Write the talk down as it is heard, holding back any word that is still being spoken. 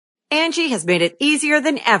Angie has made it easier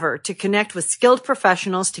than ever to connect with skilled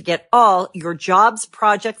professionals to get all your jobs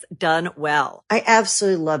projects done well. I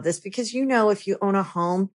absolutely love this because, if you own a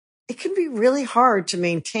home, it can be really hard to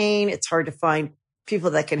maintain. It's hard to find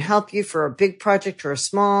people that can help you for a big project or a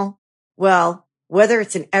small. Well, whether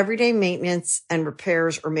it's in everyday maintenance and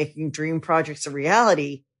repairs or making dream projects a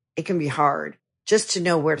reality, it can be hard just to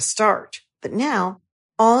know where to start. But now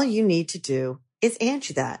all you need to do is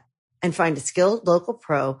Angie that and find a skilled local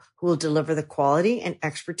pro who will deliver the quality and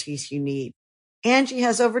expertise you need. Angie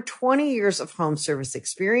has over 20 years of home service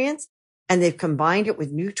experience, and they've combined it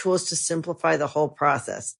with new tools to simplify the whole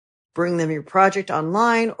process. Bring them your project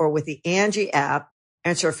online or with the Angie app,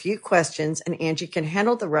 answer a few questions, and Angie can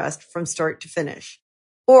handle the rest from start to finish.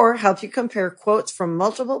 Or help you compare quotes from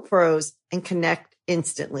multiple pros and connect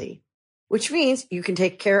instantly, which means you can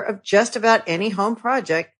take care of just about any home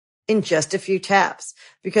project in just a few taps.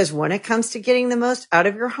 Because when it comes to getting the most out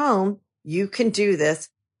of your home, you can do this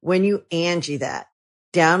when you Angie that.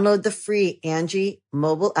 Download the free Angie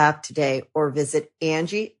mobile app today or visit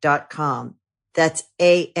Angie.com. That's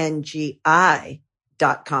ANGI.com.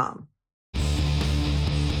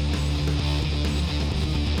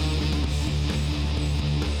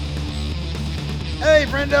 Hey,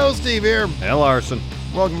 friendo, Steve here. Hey, Larson.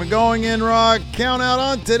 Welcome to Going In Raw Countout.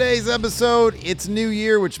 On today's episode, it's New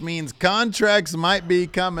Year, which means contracts might be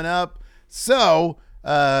coming up. So,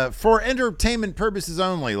 for entertainment purposes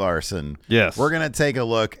only, Larson, yes, we're going to take a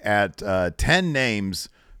look at 10 names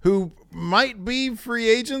who might be free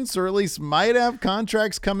agents or at least might have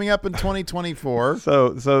contracts coming up in 2024.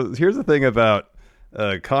 So here's the thing about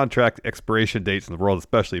contract expiration dates in the world,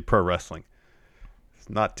 especially pro wrestling. It's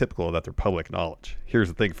not typical that they're public knowledge. Here's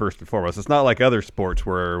the thing, first and foremost. It's not like other sports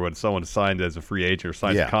where when someone's signed as a free agent or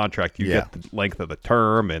signs a contract, you get the length of the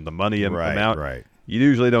term and the money amount. Right. You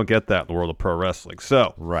usually don't get that in the world of pro wrestling.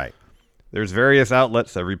 So there's various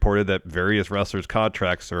outlets that reported that various wrestlers'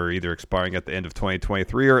 contracts are either expiring at the end of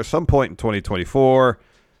 2023 or at some point in 2024.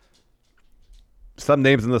 Some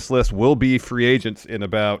names in this list will be free agents in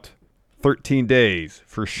about 13 days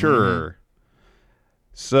for sure. Mm-hmm.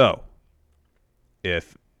 So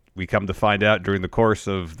if we come to find out during the course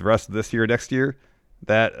of the rest of this year, next year,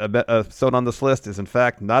 that someone on this list is in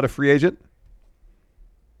fact not a free agent,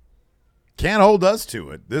 can't hold us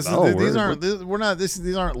to it. These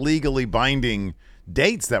aren't legally binding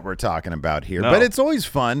dates that we're talking about here. No. But it's always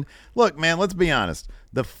fun. Look, man, let's be honest.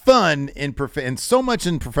 The fun in so much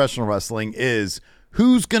in professional wrestling is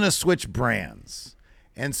who's going to switch brands.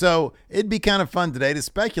 And so it'd be kind of fun today to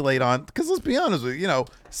speculate on, because let's be honest with you,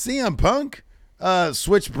 CM Punk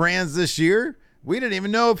switched brands this year. We didn't even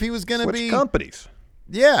know if he was going to be companies.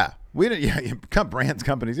 Yeah, we didn't. Yeah, brands,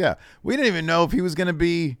 companies. Yeah, we didn't even know if he was going to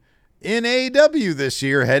be in AEW this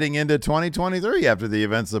year, heading into 2023 after the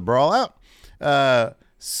events that brawl out.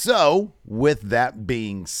 So, with that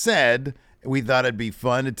being said, we thought it'd be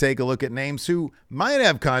fun to take a look at names who might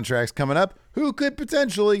have contracts coming up, who could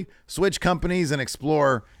potentially switch companies and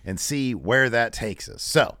explore and see where that takes us.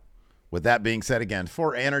 So, with that being said, again,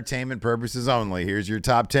 for entertainment purposes only, here's your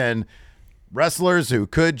top 10 wrestlers who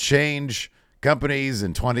could change companies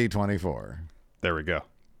in 2024. There we go.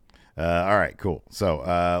 All right, cool.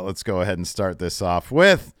 So let's go ahead and start this off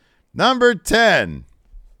with number 10.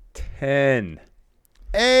 10.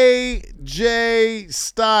 AJ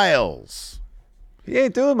Styles. He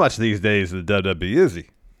ain't doing much these days in the WWE, is he?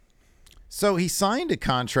 So he signed a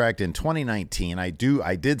contract in 2019. I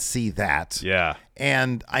did see that. Yeah.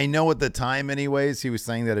 And I know at the time anyways, he was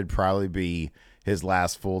saying that it'd probably be his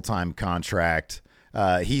last full-time contract.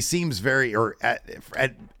 He seems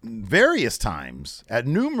at various times, at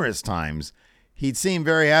numerous times, he'd seem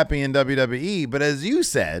very happy in WWE. But as you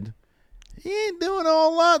said, he ain't doing a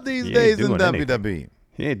whole lot these days in WWE.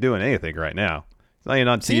 He ain't doing anything right now. He's not even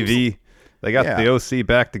on TV. They got the OC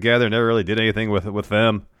back together. Never really did anything with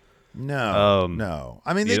them. No.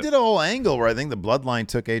 I mean, they did a whole angle where I think the Bloodline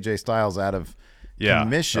took AJ Styles out of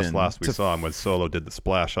commission. That's last we saw him when Solo did the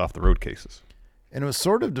splash off the road cases. And it was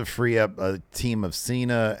sort of to free up a team of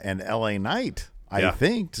Cena and LA Knight, I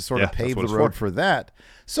think, to sort of pave the road for that.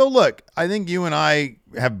 So, look, I think you and I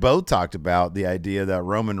have both talked about the idea that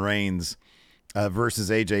Roman Reigns versus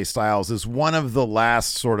AJ Styles is one of the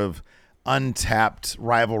last sort of untapped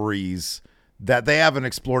rivalries that they haven't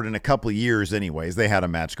explored in a couple of years anyways. They had a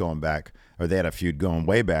match going back, or they had a feud going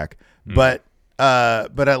way back. Mm. But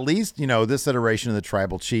at least, this iteration of the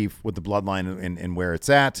Tribal Chief with the Bloodline and where it's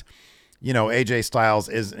at, AJ Styles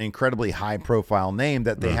is an incredibly high-profile name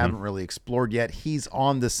that they haven't really explored yet. He's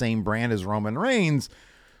on the same brand as Roman Reigns,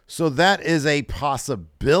 so that is a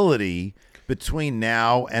possibility between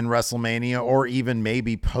now and WrestleMania, or even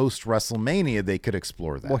maybe post WrestleMania, they could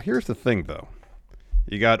explore that. Well, here's the thing, though.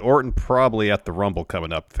 You got Orton probably at the Rumble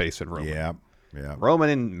coming up facing Roman. Yeah.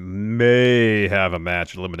 Roman may have a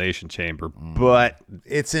match at Elimination Chamber, but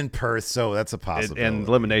it's in Perth, so that's a possibility. And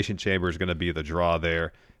Elimination Chamber is going to be the draw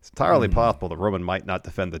there. It's entirely possible that Roman might not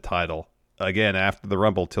defend the title again after the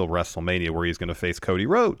Rumble till WrestleMania, where he's going to face Cody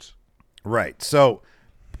Rhodes. Right. So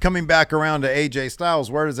coming back around to AJ Styles,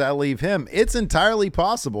 where does that leave him? It's entirely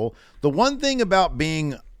possible. The one thing about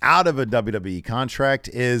being out of a WWE contract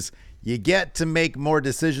is you get to make more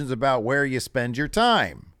decisions about where you spend your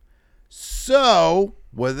time. So,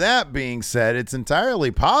 with that being said, it's entirely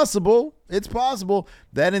possible. It's possible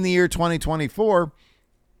that in the year 2024,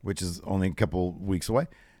 which is only a couple weeks away,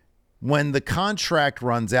 when the contract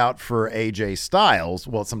runs out for AJ Styles,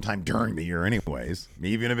 well, sometime during the year anyways,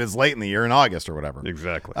 even if it's late in the year in August or whatever.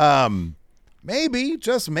 Exactly. Maybe,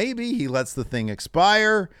 just maybe, he lets the thing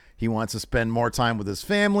expire. He wants to spend more time with his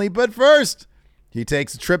family. But first, he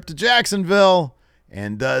takes a trip to Jacksonville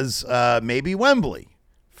and does maybe Wembley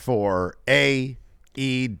for AEW.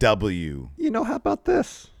 You know, how about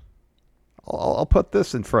this? I'll put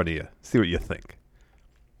this in front of you. See what you think.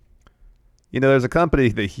 You know, there's a company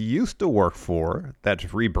that he used to work for that's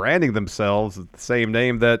rebranding themselves with the same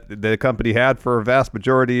name that the company had for a vast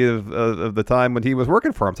majority of the time when he was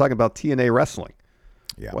working for him. I'm talking about TNA Wrestling.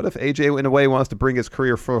 Yeah. What if AJ, in a way, wants to bring his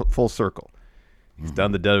career full circle? He's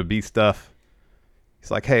done the WWE stuff.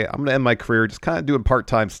 He's like, hey, I'm gonna end my career just kind of doing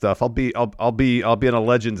part-time stuff. I'll be in a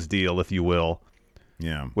Legends deal, if you will.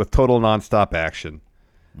 Yeah. With total nonstop action.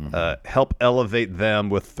 Help elevate them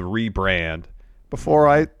with the rebrand before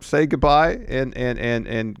I say goodbye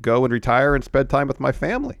and go and retire and spend time with my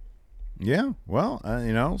family. Yeah. Well,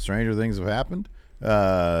 you know, stranger things have happened.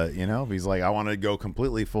 You know, if he's like, I want to go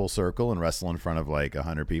completely full circle and wrestle in front of like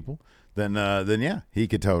 100 people, then yeah, he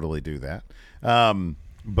could totally do that.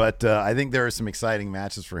 But I think there are some exciting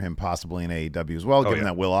matches for him possibly in AEW as well, given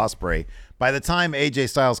that Will Ospreay, by the time AJ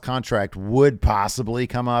Styles' contract would possibly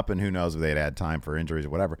come up, and who knows if they'd had time for injuries or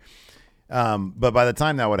whatever. But by the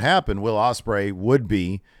time that would happen, Will Ospreay would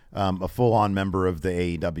be a full-on member of the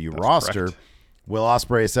AEW roster. Correct. Will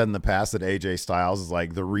Ospreay has said in the past that AJ Styles is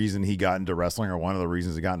like the reason he got into wrestling, or one of the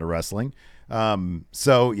reasons he got into wrestling.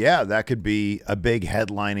 So, yeah, that could be a big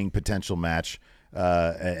headlining potential match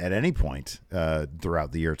at any point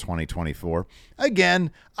throughout the year 2024.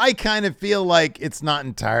 Again, I kind of feel like it's not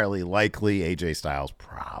entirely likely. AJ Styles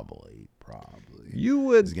probably you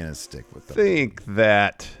would is going to stick with them. Think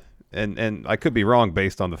that, and I could be wrong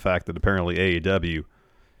based on the fact that apparently AEW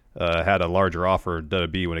had a larger offer at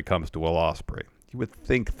WWE when it comes to Will Ospreay. You would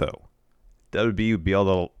think, though, WWE would be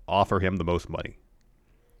able to offer him the most money.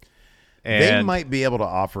 And they might be able to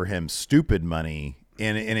offer him stupid money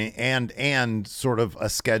and sort of a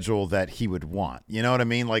schedule that he would want. You know what I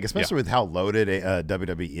mean? Like, especially with how loaded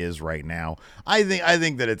WWE is right now. I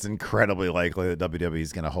think that it's incredibly likely that WWE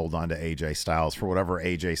is going to hold on to AJ Styles for whatever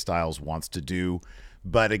AJ Styles wants to do.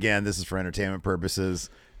 But again, this is for entertainment purposes.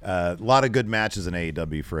 A lot of good matches in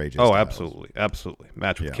AEW for AJ Styles. Oh, absolutely.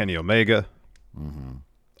 Match with Kenny Omega.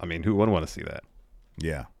 I mean, who wouldn't want to see that?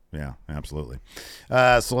 Yeah, absolutely.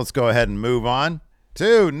 So let's go ahead and move on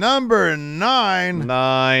to number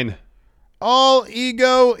 9. All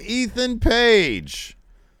ego Ethan Page.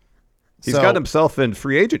 He's got himself in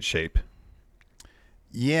free agent shape.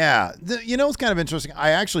 Yeah. You know, it's kind of interesting.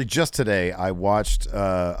 I actually just today, I watched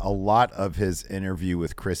a lot of his interview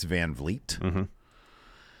with Chris Van Vliet.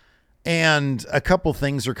 And a couple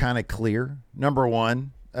things are kind of clear. Number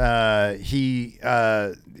one, he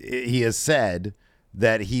has said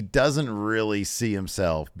that he doesn't really see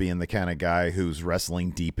himself being the kind of guy who's wrestling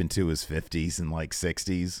deep into his 50s and like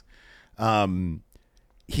 60s.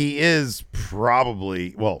 He is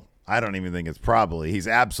probably, well, I don't even think it's probably, he's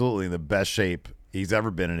absolutely in the best shape he's ever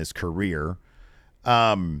been in his career.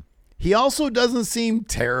 He also doesn't seem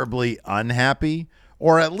terribly unhappy,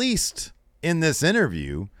 or at least in this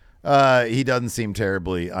interview, he doesn't seem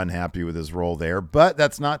terribly unhappy with his role there. But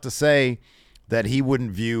that's not to say that he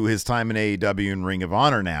wouldn't view his time in AEW and Ring of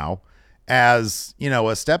Honor now as, you know,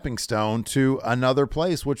 a stepping stone to another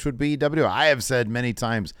place, which would be WWE. I have said many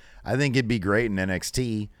times, I think it'd be great in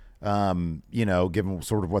NXT, you know, given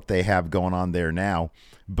sort of what they have going on there now.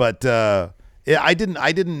 But I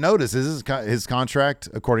didn't notice. Is his contract,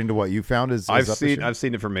 according to what you found, is I've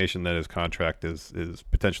seen information that his contract is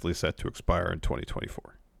potentially set to expire in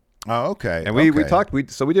 2024. Oh, okay. And we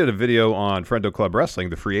did a video on Friendo Club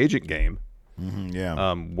Wrestling, the free agent game.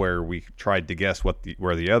 Yeah. Where we tried to guess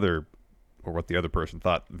where the other or what the other person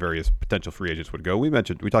thought various potential free agents would go. We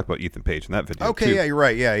talked about Ethan Page in that video. Okay, too. yeah, you're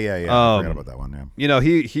right. Yeah. I forgot about that one. Yeah. You know,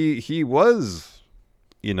 he was,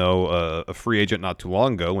 a free agent not too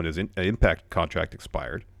long ago when his Impact contract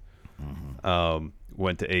expired.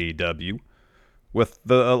 Went to AEW with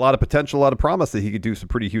a lot of potential, a lot of promise that he could do some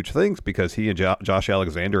pretty huge things because he and Josh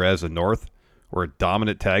Alexander as the North were a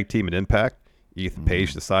dominant tag team in Impact. Ethan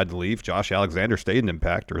Page decided to leave. Josh Alexander stayed in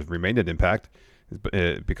Impact or has remained in Impact.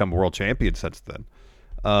 He's become a world champion since then.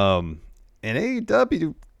 And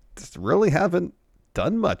AEW just really haven't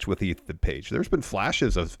done much with Ethan Page. There's been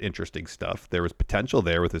flashes of interesting stuff. There was potential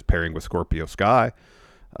there with his pairing with Scorpio Sky.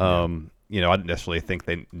 I didn't necessarily think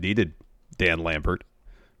they needed Dan Lambert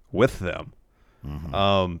with them.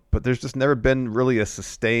 But there's just never been really a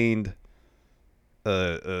sustained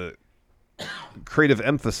creative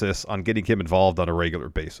emphasis on getting him involved on a regular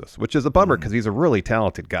basis, which is a bummer because he's a really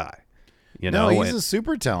talented guy. He's a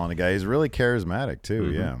super talented guy. He's really charismatic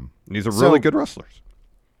too. Yeah, and he's a really good wrestler.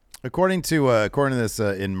 According to this,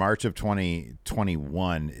 in March of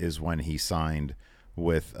 2021 is when he signed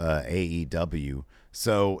with AEW.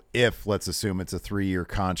 So let's assume it's a 3-year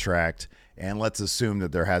contract, and let's assume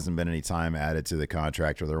that there hasn't been any time added to the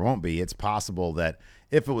contract, or there won't be. It's possible that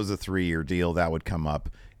if it was a 3-year deal, that would come up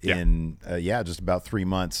in just about 3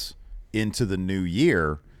 months into the new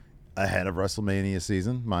year, ahead of WrestleMania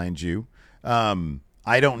season, mind you.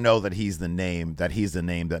 I don't know that he's the name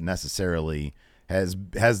that necessarily has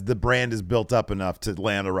the brand is built up enough to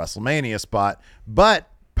land a WrestleMania spot, but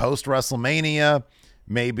post WrestleMania,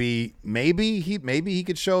 maybe he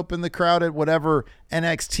could show up in the crowd at whatever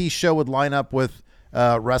NXT show would line up with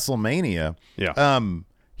WrestleMania.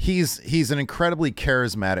 He's an incredibly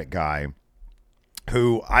charismatic guy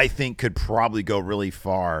who I think could probably go really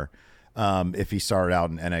far if he started out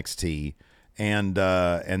in NXT and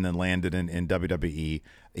then landed in WWE.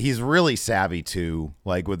 He's really savvy too,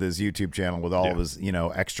 like with his YouTube channel, with all of his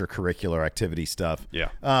extracurricular activity stuff.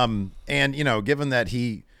 And given that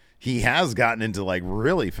he has gotten into like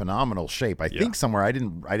really phenomenal shape. I think somewhere I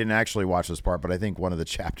didn't actually watch this part, but I think one of the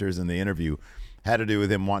chapters in the interview had to do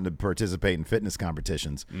with him wanting to participate in fitness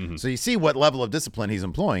competitions. So you see what level of discipline he's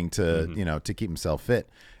employing to to keep himself fit.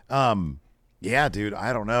 Yeah, dude,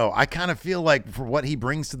 I don't know. I kind of feel like for what he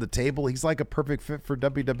brings to the table, he's like a perfect fit for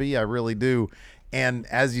WWE. I really do. And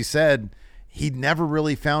as you said, he never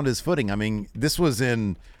really found his footing. I mean, this was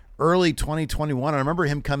in early 2021. I remember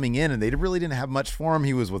him coming in, and they really didn't have much for him.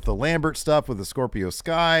 He was with the Lambert stuff, with the Scorpio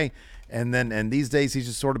Sky, and these days he's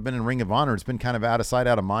just sort of been in Ring of Honor. It's been kind of out of sight,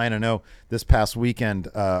 out of mind. I know this past weekend,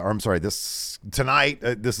 tonight. This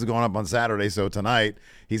is going up on Saturday, so tonight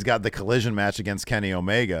he's got the Collision match against Kenny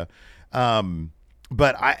Omega.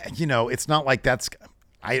 But it's not like that's.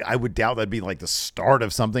 I would doubt that'd be like the start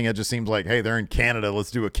of something. It just seems like, hey, they're in Canada.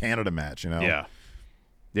 Let's do a Canada match. Yeah.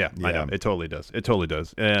 I know. It totally does.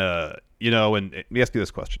 And let me ask you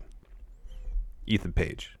this question. Ethan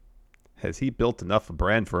Page, has he built enough a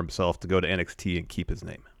brand for himself to go to NXT and keep his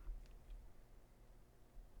name?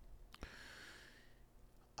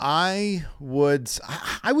 I would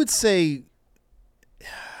say,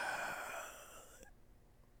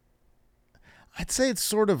 I'd say it's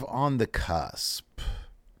sort of on the cusp.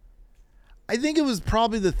 I think it was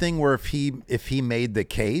probably the thing where if he made the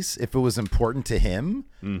case, if it was important to him,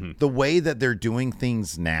 the way that they're doing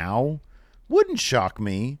things now wouldn't shock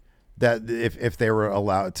me that if they were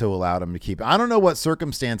allowed him to keep. I don't know what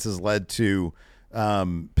circumstances led to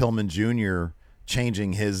Pillman Jr.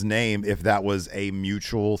 changing his name, if that was a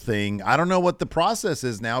mutual thing. I don't know what the process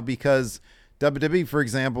is now, because WWE, for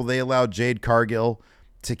example, they allowed Jade Cargill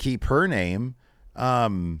to keep her name.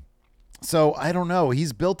 So I don't know.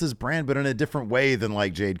 He's built his brand, but in a different way than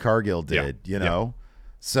like Jade Cargill did,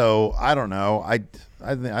 So I don't know. I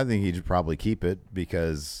think he should probably keep it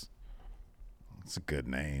because it's a good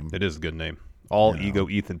name. It is a good name. All ego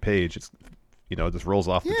Ethan Page. It's it just rolls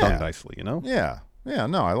off the tongue nicely. Yeah.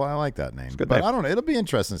 No, I like that name. But name. I don't know. It'll be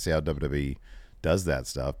interesting to see how WWE does that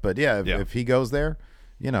stuff. But if he goes there,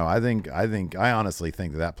 I honestly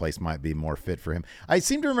think that place might be more fit for him. I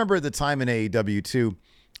seem to remember at the time in AEW too.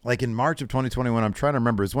 Like in March of 2021, I'm trying to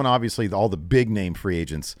remember, is when obviously all the big name free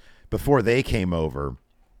agents, before they came over,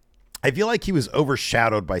 I feel like he was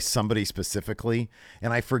overshadowed by somebody specifically.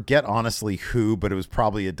 And I forget honestly who, but it was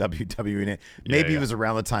probably a WWE name. Maybe it was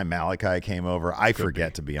around the time Malachi came over. I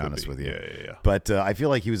forget, to be honest with you. Yeah. But I feel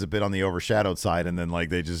like he was a bit on the overshadowed side, and then like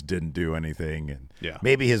they just didn't do anything. And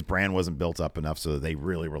maybe his brand wasn't built up enough so that they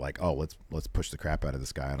really were like, oh, let's push the crap out of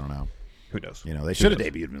this guy. I don't know. Who knows? They should have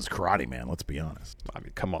debuted him as Karate Man. Let's be honest. I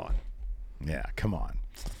mean, come on. Yeah, come on.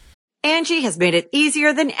 Angie has made it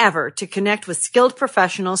easier than ever to connect with skilled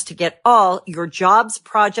professionals to get all your jobs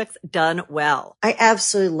projects done well. I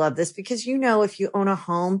absolutely love this because, if you own a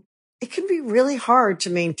home, it can be really hard to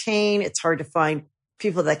maintain. It's hard to find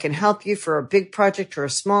people that can help you for a big project or a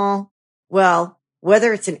small. Well,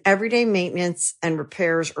 whether it's in everyday maintenance and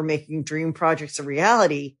repairs or making dream projects a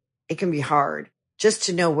reality, it can be hard just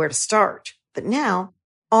to know where to start. But now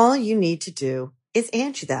all you need to do is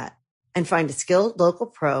Angie that and find a skilled local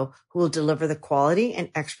pro who will deliver the quality and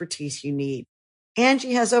expertise you need.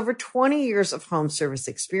 Angie has over 20 years of home service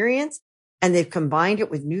experience, and they've combined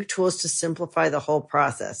it with new tools to simplify the whole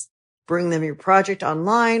process. Bring them your project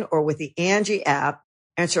online or with the Angie app,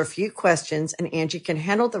 answer a few questions, and Angie can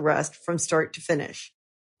handle the rest from start to finish.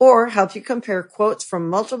 Or help you compare quotes from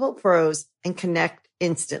multiple pros and connect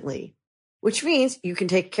instantly, which means you can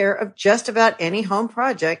take care of just about any home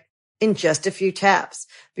project in just a few taps.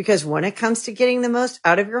 Because when it comes to getting the most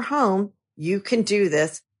out of your home, you can do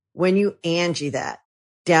this when you Angie that.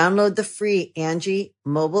 Download the free Angie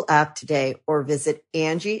mobile app today or visit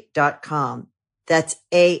Angie.com. That's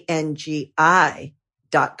ANGI.com.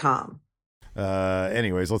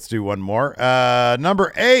 Anyways, let's do one more.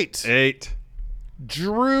 Number 8.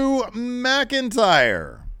 Drew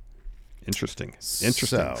McIntyre. Interesting.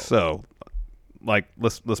 So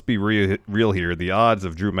let's be real here. The odds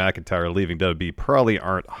of Drew McIntyre leaving WWE probably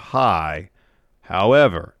aren't high.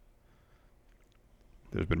 However,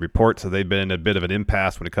 there's been reports that they've been in a bit of an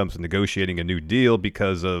impasse when it comes to negotiating a new deal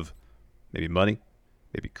because of maybe money,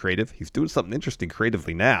 maybe creative. He's doing something interesting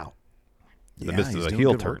creatively now in the midst of a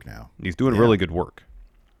heel turn. Now. He's doing really good work.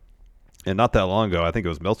 And not that long ago, I think it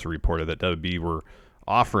was Meltzer reported that WWE were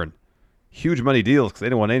offering huge money deals because they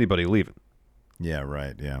didn't want anybody leaving. Yeah,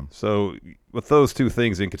 right, yeah. So with those two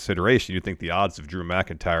things in consideration, you think the odds of Drew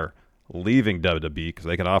McIntyre leaving WWE, because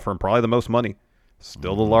they can offer him probably the most money,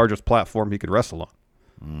 still the largest platform he could wrestle on.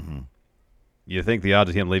 Mm-hmm. You think the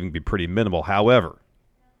odds of him leaving would be pretty minimal. However,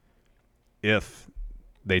 if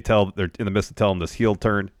they're in the midst of telling him this heel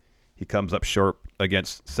turn, he comes up short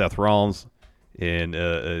against Seth Rollins in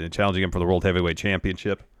challenging him for the World Heavyweight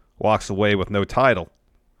Championship, walks away with no title.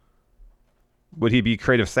 Would he be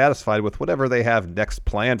creative satisfied with whatever they have next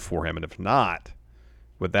planned for him? And if not,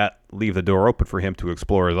 would that leave the door open for him to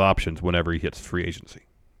explore his options whenever he hits free agency?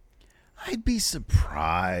 I'd be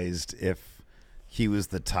surprised if he was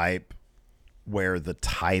the type where the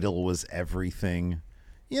title was everything.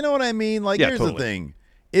 You know what I mean? Here's the thing.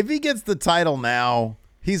 If he gets the title now,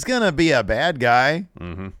 he's going to be a bad guy.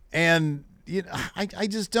 Mm-hmm. And I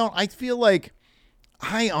just don't. I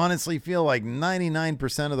honestly feel like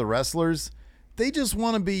 99% of the wrestlers, they just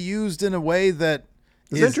want to be used in a way that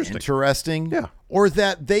is interesting. Yeah. Or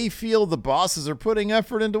that they feel the bosses are putting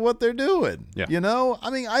effort into what they're doing. Yeah. I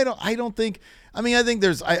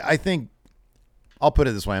think I'll put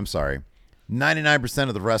it this way. I'm sorry. 99%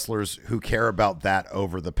 of the wrestlers who care about that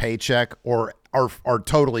over the paycheck or are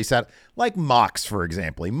totally sad. Like Mox, for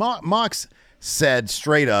example. Mox said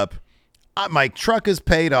straight up, my truck is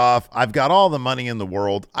paid off. I've got all the money in the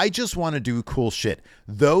world. I just want to do cool shit.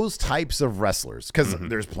 Those types of wrestlers, because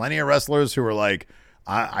there's plenty of wrestlers who are like,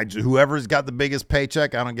 whoever's got the biggest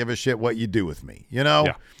paycheck, I don't give a shit what you do with me,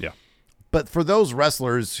 Yeah. But for those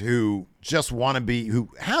wrestlers who just want to be, who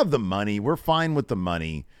have the money, we're fine with the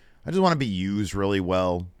money. I just want to be used really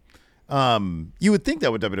well. You would think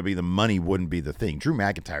that with WWE, the money wouldn't be the thing. Drew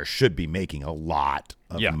McIntyre should be making a lot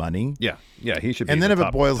of money. Yeah, he should be. And then if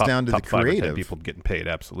it boils down to the creative, people getting paid,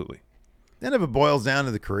 absolutely. Then if it boils down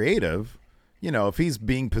to the creative, if he's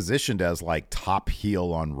being positioned as like top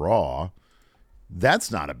heel on Raw,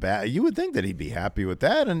 that's not a bad. You would think that he'd be happy with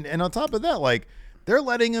that. And on top of that, they're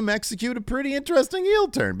letting him execute a pretty interesting heel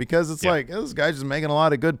turn because it's this guy's just making a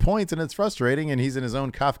lot of good points and it's frustrating and he's in his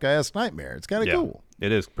own Kafkaesque nightmare. It's kind of cool.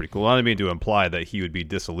 It is pretty cool. I don't mean to imply that he would be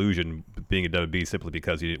disillusioned being a WWE simply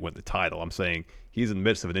because he didn't win the title. I'm saying he's in the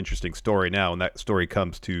midst of an interesting story now, and that story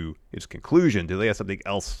comes to its conclusion. Do they have something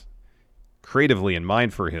else creatively in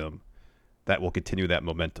mind for him that will continue that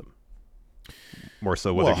momentum? More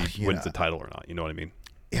so whether he wins the title or not. You know what I mean?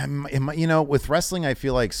 With wrestling, I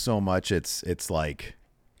feel like so much it's like,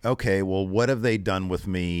 okay, well, what have they done with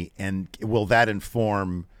me? And will that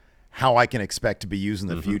inform how I can expect to be used in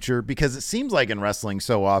the future? Because it seems like in wrestling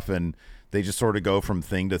so often they just sort of go from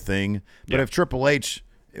thing to thing. But if Triple H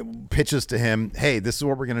pitches to him, hey, this is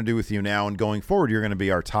what we're going to do with you now, and going forward, you're going to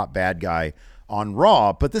be our top bad guy on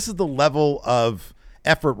Raw, but this is the level of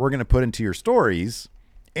effort we're going to put into your stories.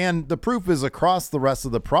 And the proof is across the rest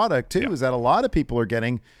of the product too, is that a lot of people are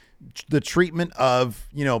getting the treatment of,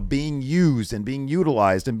 being used and being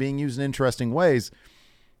utilized and being used in interesting ways.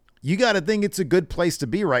 you got to think it's a good place to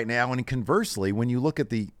be right now. And conversely, when you look at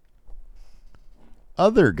the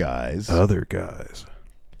other guys,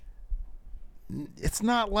 it's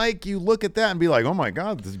not like you look at that and be like, oh my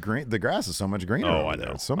God, the grass is so much greener over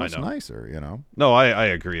there. It's so much nicer, you know? No, I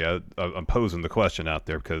agree. I'm posing the question out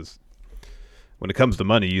there because when it comes to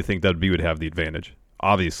money, you think WB would have the advantage.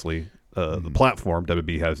 Obviously, the platform,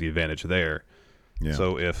 WB has the advantage there. Yeah.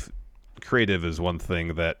 So if creative is one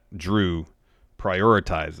thing that Drew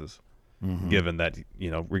prioritizes, given that,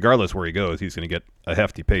 regardless where he goes, he's going to get a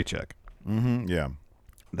hefty paycheck. Yeah.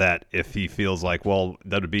 That if he feels like, well,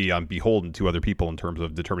 WB, I'm beholden to other people in terms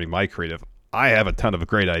of determining my creative. I have a ton of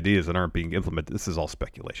great ideas that aren't being implemented. This is all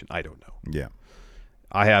speculation. I don't know. Yeah.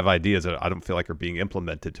 I have ideas that I don't feel like are being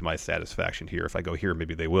implemented to my satisfaction here. If I go here,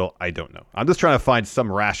 maybe they will. I don't know. I'm just trying to find some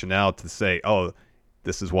rationale to say, oh,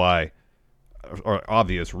 this is why, or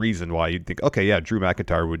obvious reason why you'd think, okay, yeah, Drew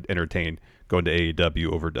McIntyre would entertain going to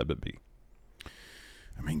AEW over WB.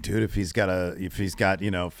 I mean, dude, if he's got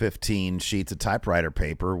 15 sheets of typebook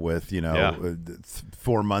paper with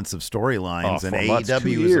 4 months of storylines, and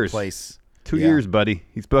AEW is a place. 2 years, buddy.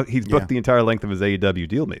 He's booked the entire length of his AEW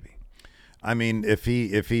deal, maybe. I mean, if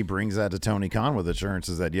he brings that to Tony Khan with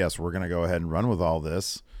assurances that yes, we're going to go ahead and run with all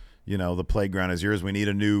this. The playground is yours. We need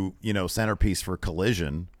a new centerpiece for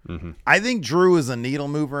Collision. I think Drew is a needle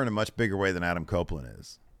mover in a much bigger way than Adam Copeland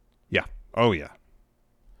is. Yeah. Oh yeah.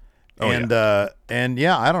 And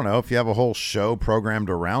I don't know, if you have a whole show programmed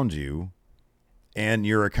around you and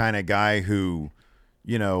you're a kind of guy who,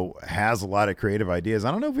 has a lot of creative ideas. I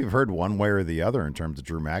don't know if we've heard one way or the other in terms of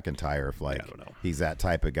Drew McIntyre, if I don't know. He's that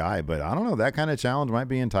type of guy, but I don't know. That kind of challenge might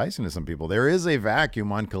be enticing to some people. There is a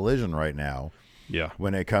vacuum on Collision right now. Yeah.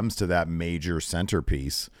 When it comes to that major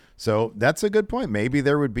centerpiece. So that's a good point. Maybe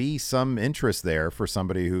there would be some interest there for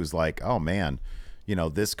somebody who's like, oh man,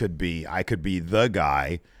 I could be the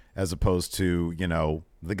guy, as opposed to,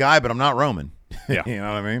 the guy, but I'm not Roman. Yeah. You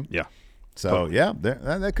know what I mean? Yeah. So, totally. Yeah,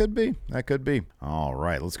 that could be. That could be. All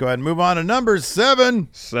right, let's go ahead and move on to number 7.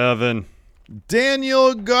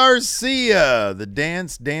 Daniel Garcia, the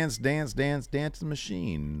dance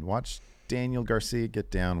machine. Watch Daniel Garcia get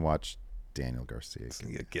down. Watch Daniel Garcia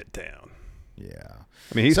get down. Yeah.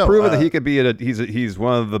 I mean, he's proven that he could be he's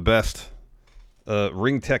one of the best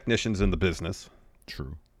ring technicians in the business.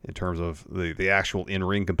 True. In terms of the actual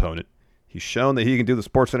in-ring component. He's shown that he can do the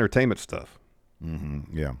sports entertainment stuff.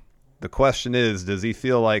 Yeah. The question is, does he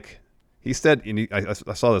feel like he said, I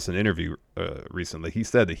saw this in an interview recently, he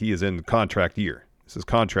said that he is in contract year. This is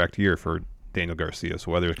contract year for Daniel Garcia.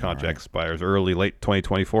 So whether his contract expires early, late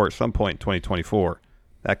 2024, at some point in 2024,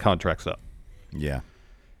 that contract's up. Yeah.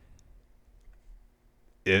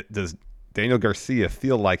 Does Daniel Garcia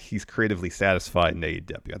feel like he's creatively satisfied in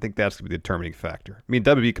AEW? I think that's going to be the determining factor. I mean,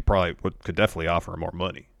 WWE could definitely offer him more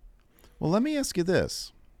money. Well, let me ask you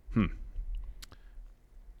this.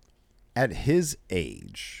 At his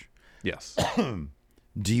age, yes,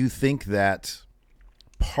 do you think that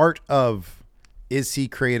part of is he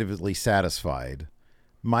creatively satisfied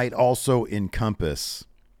might also encompass,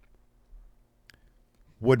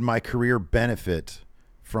 would my career benefit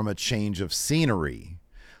from a change of scenery?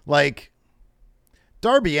 Like,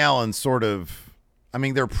 Darby Allin sort of, I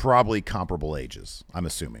mean, they're probably comparable ages, I'm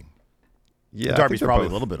assuming. Yeah, Darby's probably a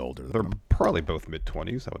little bit older than they're him. Probably both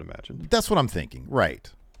mid-20s, I would imagine. That's what I'm thinking,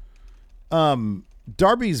 right.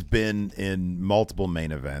 Darby's been in multiple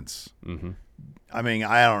main events. I mean,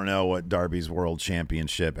 I don't know what Darby's world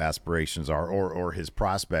championship aspirations are or his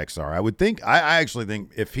prospects are. I actually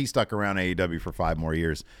think if he stuck around AEW for 5 more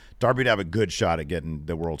years, Darby'd have a good shot at getting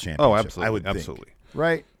the world championship. Oh, absolutely. I would absolutely.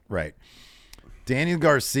 Think. Right. Daniel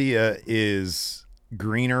Garcia is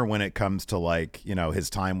greener when it comes to his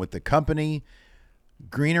time with the company,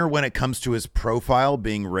 greener when it comes to his profile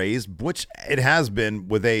being raised, which it has been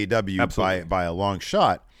with AEW by a long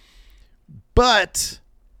shot. But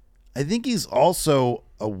I think he's also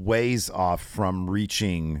a ways off from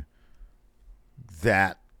reaching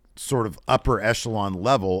that sort of upper echelon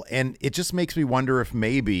level. And it just makes me wonder if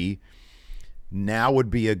maybe now would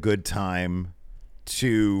be a good time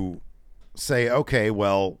to say, okay,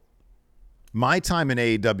 well, my time in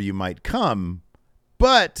AEW might come,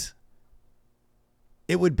 but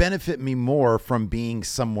it would benefit me more from being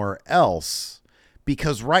somewhere else,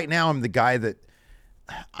 because right now I'm the guy that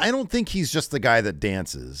I don't think he's just the guy that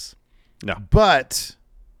dances. No. But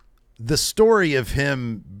the story of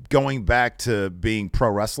him going back to being pro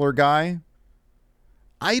wrestler guy,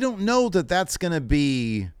 I don't know that that's going to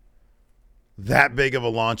be that big of a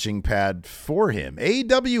launching pad for him.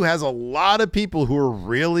 AEW has a lot of people who are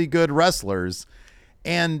really good wrestlers,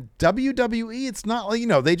 and WWE, it's not like,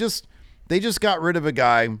 they just got rid of a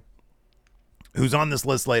guy who's on this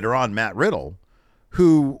list later on, Matt Riddle,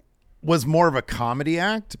 who was more of a comedy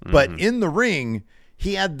act, but in the ring,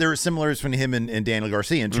 there were similarities between him and Daniel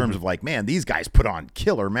Garcia in terms of like, man, these guys put on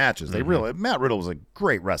killer matches. They really, Matt Riddle was a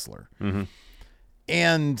great wrestler. And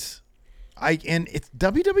it's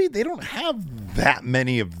WWE, they don't have that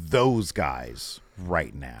many of those guys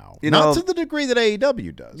right now. Not to the degree that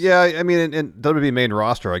AEW does. Yeah, I mean, in WWE main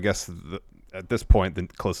roster, I guess at this point, the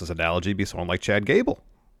closest analogy would be someone like Chad Gable,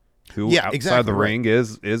 who outside the ring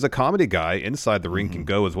is a comedy guy. Inside the ring can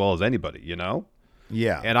go as well as anybody,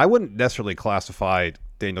 Yeah. And I wouldn't necessarily classify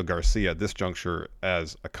Daniel Garcia at this juncture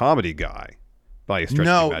as a comedy guy by a stretch of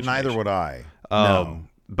the imagination. No, neither would I. No.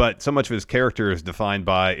 But so much of his character is defined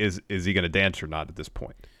by is he going to dance or not at this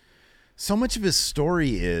point. So much of his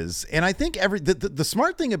story is, and I think the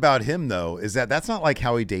smart thing about him though is that that's not like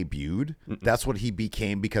how he debuted. That's what he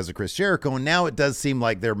became because of Chris Jericho, and now it does seem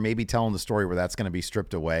like they're maybe telling the story where that's going to be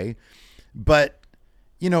stripped away. But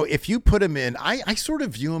if you put him in, I sort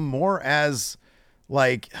of view him more as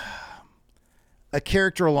like a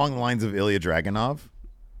character along the lines of Ilya Dragunov,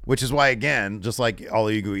 which is why, again, just like all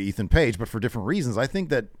ego Ethan Page, but for different reasons, I think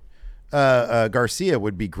that Garcia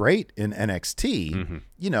would be great in NXT.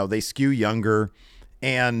 They skew younger,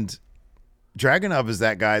 and Dragunov is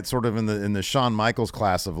that guy. It's sort of in the Shawn Michaels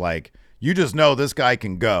class of like, you just know this guy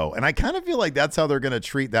can go, and I kind of feel like that's how they're going to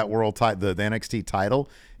treat that the NXT title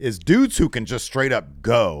is dudes who can just straight up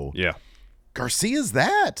go. Yeah, Garcia's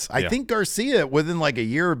that. I think Garcia, within like a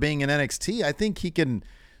year of being in NXT, I think he can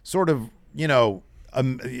sort of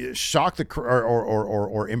shock the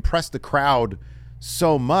or impress the crowd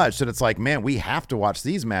so much that it's like, man, we have to watch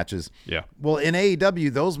these matches. Yeah. Well, in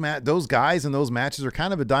AEW, those guys and those matches are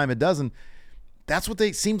kind of a dime a dozen. That's what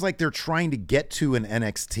seems like they're trying to get to in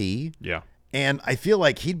NXT. Yeah. And I feel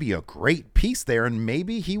like he'd be a great piece there, and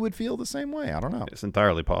maybe he would feel the same way. I don't know. It's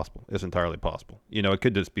entirely possible. It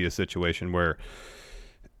could just be a situation where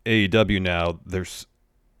AEW now, there's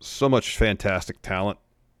so much fantastic talent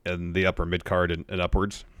in the upper mid card and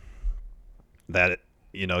upwards that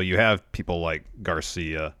you have people like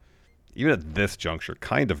Garcia, even at this juncture,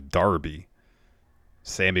 kind of Darby,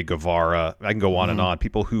 Sammy Guevara. I can go on and on.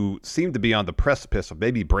 People who seem to be on the precipice of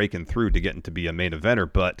maybe breaking through to getting to be a main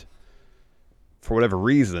eventer, but for whatever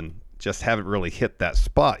reason, just haven't really hit that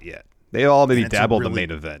spot yet. They all maybe dabbled in the main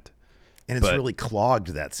event. And it's really clogged,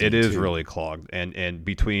 that scene. It is really clogged. And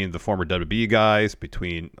between the former WWE guys,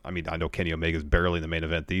 I know Kenny Omega's barely in the main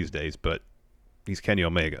event these days, but he's Kenny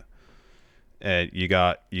Omega. And you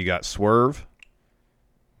got Swerve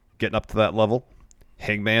getting up to that level.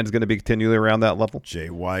 Hangman's going to be continually around that level. Jay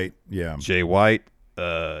White. And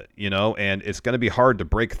it's going to be hard to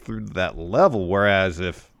break through that level. Whereas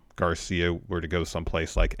if Garcia were to go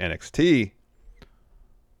someplace like NXT,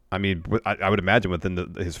 I mean, I would imagine within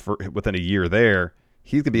a year there,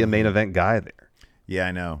 he's gonna be a main event guy there. Yeah,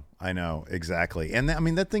 I know exactly. And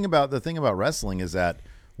the thing about wrestling is that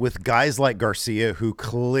with guys like Garcia who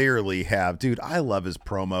clearly have, dude, I love his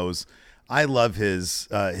promos, I love his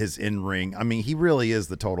in ring. I mean, he really is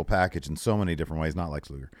the total package in so many different ways. Not Lex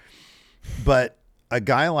Luger, but a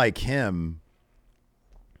guy like him,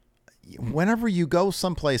 whenever you go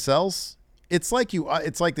someplace else, it's like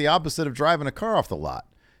the opposite of driving a car off the lot.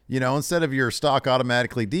 Instead of your stock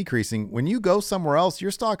automatically decreasing, when you go somewhere else,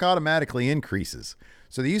 your stock automatically increases.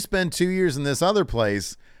 So that you spend 2 years in this other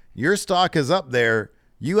place, your stock is up there.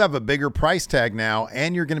 You have a bigger price tag now,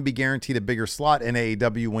 and you're going to be guaranteed a bigger slot in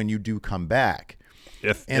AEW when you do come back.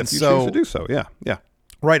 If you choose to do so, yeah.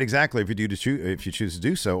 Right, exactly. If you choose to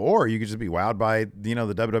do so, or you could just be wowed by the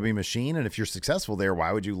WWE machine, and if you're successful there,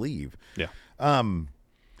 why would you leave? Yeah.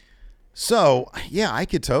 So, yeah, I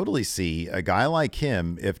could totally see a guy like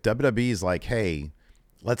him if WWE's like, hey,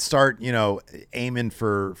 let's start, aiming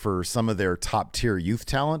for some of their top tier youth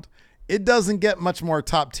talent. It doesn't get much more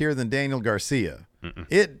top tier than Daniel Garcia.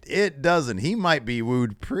 It doesn't. He might be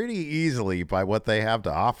wooed pretty easily by what they have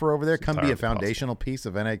to offer over there. Come be a foundational piece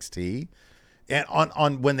of NXT. And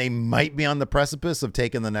on when they might be on the precipice of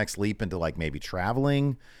taking the next leap into like maybe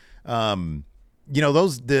traveling.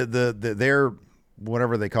 Those their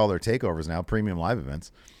whatever they call their takeovers now, premium live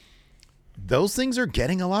events, those things are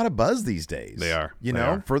getting a lot of buzz these days. They are,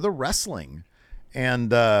 for the wrestling.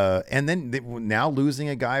 And then now losing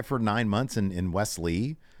a guy for 9 months in Wes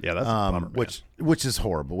Lee. Yeah, that's a bummer, which is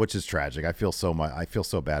horrible, which is tragic. I feel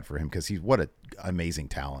so bad for him because he's what an amazing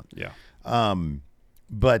talent. Yeah.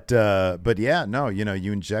 But yeah, no,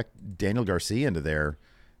 you inject Daniel Garcia into there,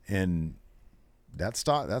 and that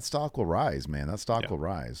stock will rise, man. That stock will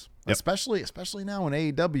rise, especially now in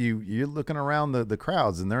AEW. You're looking around the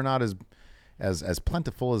crowds, and they're not as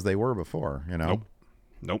plentiful as they were before.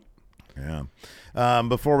 Nope. Yeah.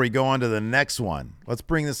 Before we go on to the next one, let's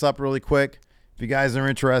bring this up really quick. If you guys are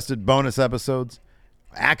interested, bonus episodes,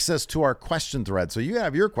 access to our question thread. So you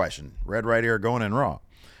have your question read right here going in Raw.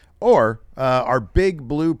 Or our Big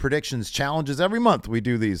Blue Predictions Challenges. Every month we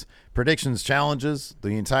do these predictions challenges. The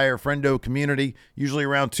entire Friendo community, usually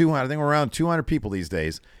around 200. I think we're around 200 people these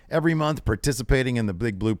days. Every month participating in the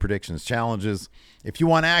Big Blue Predictions Challenges. If you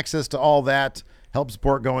want access to all that, help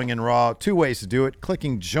support Going in Raw, 2 ways to do it.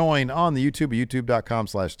 Clicking join on the YouTube,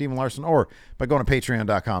 youtube.com/Steven Larson, or by going to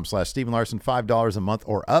patreon.com/Steven Larson. $5 a month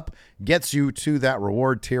or up gets you to that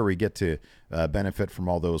reward tier. We get to benefit from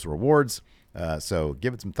all those rewards. So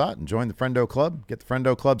give it some thought and join the Friendo Club. Get the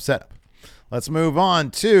Friendo Club set up. Let's move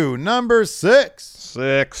on to number 6.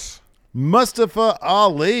 Mustafa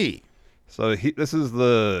Ali. So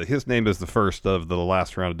his name is the first of the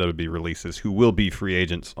last round of WB releases who will be free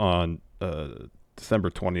agents on December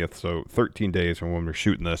 20th. So 13 days from when we're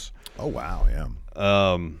shooting this. Oh, wow.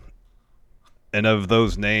 Yeah. And of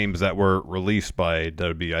those names that were released by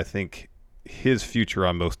WB, I think his future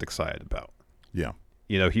I'm most excited about. Yeah.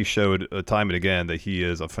 You know, he showed time and again that he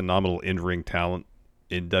is a phenomenal in-ring talent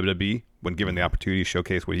in WWE when given the opportunity to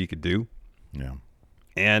showcase what he could do. Yeah.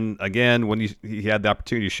 And again, when he had the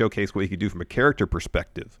opportunity to showcase what he could do from a character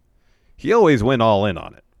perspective, he always went all in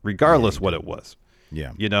on it, regardless what it was.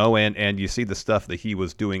 Yeah. You know, and you see the stuff that he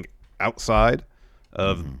was doing outside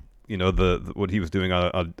of, you know, the what he was doing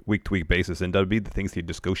on a week-to-week basis in WWE, the things he'd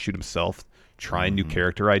just go shoot himself, trying new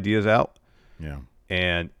character ideas out. Yeah.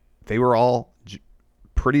 And they were all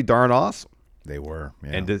pretty darn awesome. They were.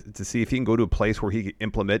 Yeah. And to see if he can go to a place where he can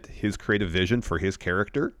implement his creative vision for his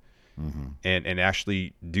character and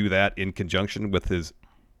actually do that in conjunction with his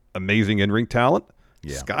amazing in-ring talent,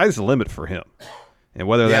 sky's the limit for him. And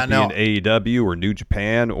whether that be in AEW or New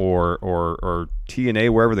Japan or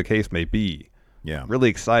TNA, wherever the case may be, really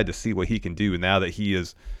excited to see what he can do now that he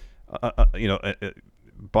is,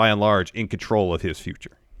 by and large, in control of his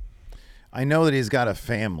future. I know that he's got a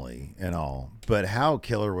family and all, but how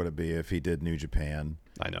killer would it be if he did New Japan?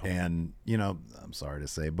 I know. And, you know, I'm sorry to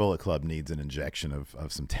say, Bullet Club needs an injection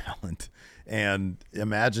of some talent. And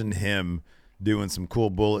imagine him doing some cool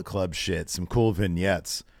Bullet Club shit, some cool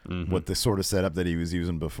vignettes with the sort of setup that he was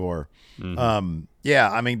using before. Yeah,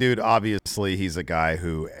 I mean, dude, obviously he's a guy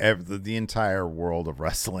who the entire world of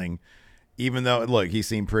wrestling, even though, look, he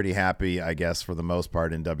seemed pretty happy, I guess, for the most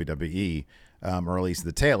part in WWE, or at least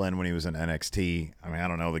the tail end when he was in NXT. I mean, I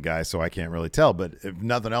don't know the guy, so I can't really tell. But if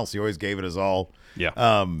nothing else, he always gave it his all.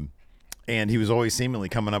 Yeah. And he was always seemingly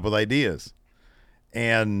coming up with ideas.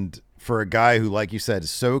 And for a guy who, like you said,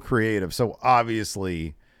 is so creative, so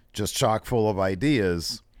obviously just chock full of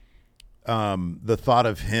ideas, the thought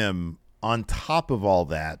of him on top of all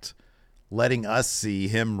that, letting us see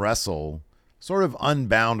him wrestle sort of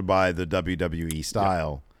unbound by the WWE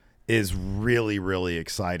style is really, really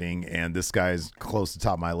exciting. And this guy's close to the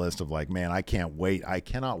top of my list of like, man, I can't wait. I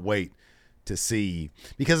cannot wait to see,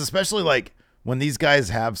 because especially like when these guys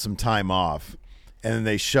have some time off and then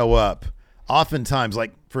they show up, oftentimes,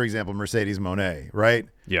 like, for example, Mercedes Moné, right?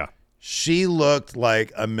 Yeah. She looked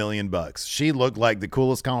like $1 million. She looked like the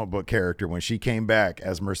coolest comic book character when she came back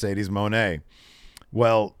as Mercedes Moné.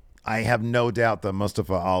 Well, I have no doubt that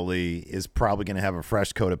Mustafa Ali is probably going to have a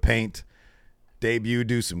fresh coat of paint, debut,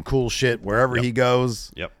 do some cool shit wherever he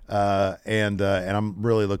goes. Yep. And I'm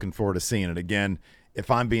really looking forward to seeing it. Again, if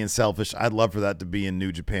I'm being selfish, I'd love for that to be in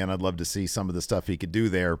New Japan. I'd love to see some of the stuff he could do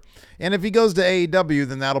there. And if he goes to AEW,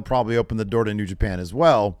 then that'll probably open the door to New Japan as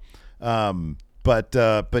well.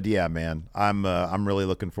 But yeah, man, I'm really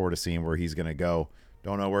looking forward to seeing where he's going to go.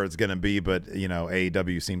 Don't know where it's going to be, but you know,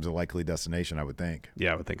 AEW seems a likely destination, I would think.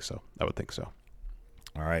 Yeah, I would think so.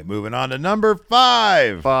 All right, moving on to number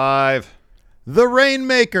 5. 5. The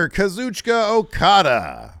Rainmaker, Kazuchika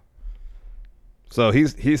Okada. So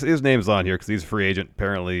his name's on here because he's a free agent,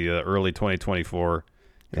 apparently early 2024,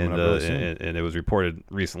 and it was reported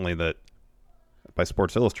recently that by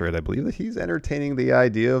Sports Illustrated, I believe, that he's entertaining the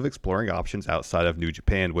idea of exploring options outside of New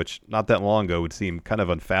Japan, which not that long ago would seem kind of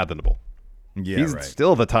unfathomable. Yeah, he's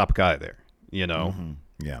still the top guy there, you know.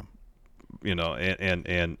 Yeah, you know,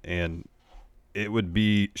 and it would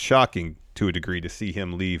be shocking to a degree to see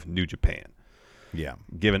him leave New Japan. Yeah,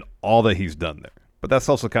 given all that he's done there. But that's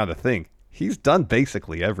also kind of the thing. He's done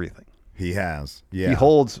basically everything. He has. Yeah. He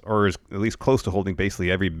holds, or is at least close to holding,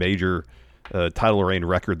 basically every major title reign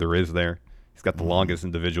record there is there. He's got the longest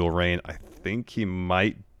individual reign. I think he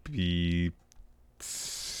might be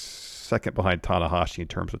second behind Tanahashi in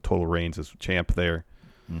terms of total reigns as champ there.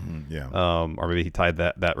 Yeah. Or maybe he tied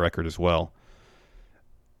that record as well.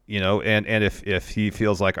 You know, and if he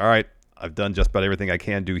feels like, all right, I've done just about everything I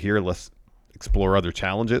can do here. Let's explore other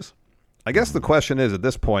challenges. I guess the question is, at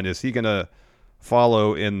this point, is he going to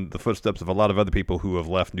follow in the footsteps of a lot of other people who have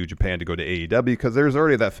left New Japan to go to AEW? Because there's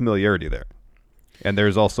already that familiarity there. And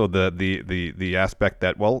there's also the aspect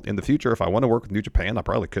that, well, in the future, if I want to work with New Japan, I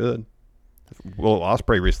probably could. Will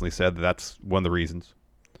Ospreay recently said that that's one of the reasons,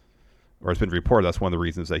 or it's been reported that's one of the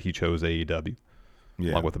reasons that he chose AEW,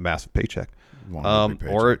 along with a massive paycheck.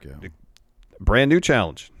 Or a brand new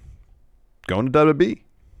challenge, going to WWE.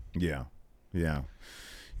 Yeah,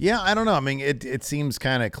 I don't know. I mean, it seems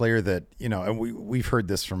kind of clear that, and we've heard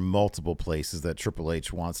this from multiple places, that Triple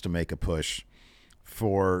H wants to make a push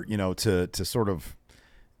for, to sort of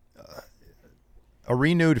a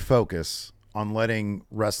renewed focus on letting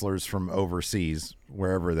wrestlers from overseas,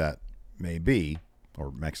 wherever that may be,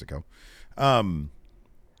 or Mexico,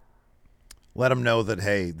 let them know that,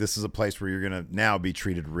 hey, this is a place where you're going to now be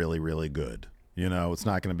treated really, really good. It's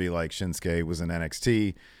not going to be like Shinsuke was in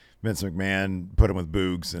NXT. Vince McMahon put him with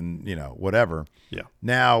Boogs and, whatever. Yeah.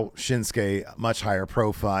 Now Shinsuke, much higher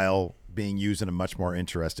profile, being used in a much more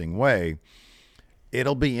interesting way.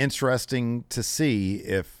 It'll be interesting to see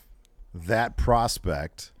if that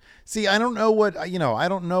prospect. See, I don't know what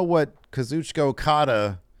Kazuchika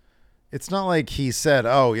Okada. It's not like he said,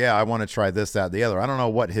 "Oh yeah, I want to try this, that, the other." I don't know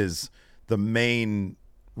what the main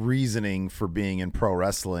reasoning for being in pro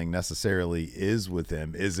wrestling necessarily is with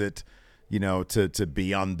him. Is it, to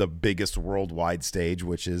be on the biggest worldwide stage,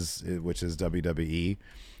 which is WWE?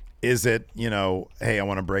 Is it, hey, I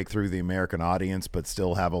want to break through the American audience, but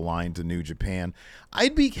still have a line to New Japan?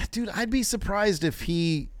 I'd be surprised if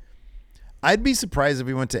he went to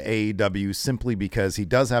AEW simply because he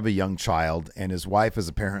does have a young child and his wife is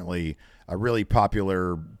apparently a really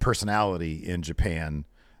popular personality in Japan,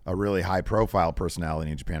 a really high profile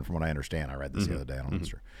personality in Japan, from what I understand. I read this the other day. I don't know if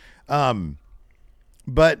it's true.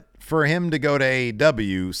 But for him to go to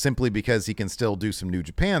AEW simply because he can still do some New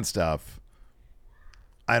Japan stuff,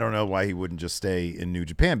 I don't know why he wouldn't just stay in New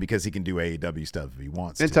Japan, because he can do AEW stuff if he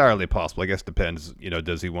wants. Entirely possible. I guess depends.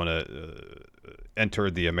 Does he want to enter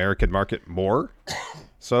the American market more?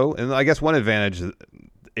 So, and I guess one advantage that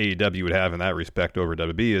AEW would have in that respect over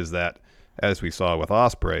WWE is that, as we saw with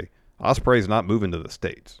Ospreay's not moving to the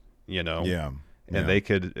States. Yeah. And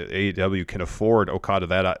AEW can afford Okada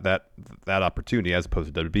that opportunity as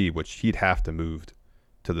opposed to WWE, which he'd have to move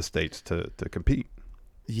to the States to compete.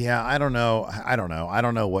 Yeah, I don't know. I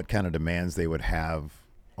don't know what kind of demands they would have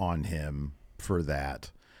on him for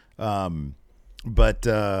that. But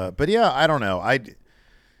yeah, I don't know.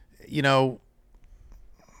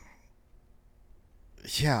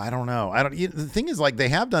 Yeah, I don't know. The thing is, like, they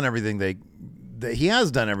have done everything he has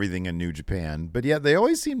done everything in New Japan, but yet he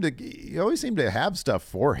always seem to have stuff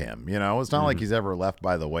for him. It's not like he's ever left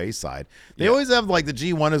by the wayside. They always have, like, the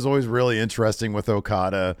G1 is always really interesting with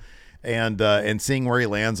Okada. And seeing where he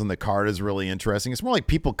lands on the card is really interesting. It's more like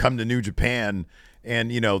people come to New Japan and,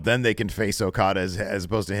 then they can face Okada as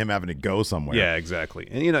opposed to him having to go somewhere. Yeah, exactly.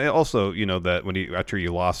 And, also, that after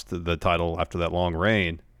you lost the title after that long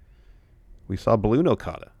reign, we saw Balloon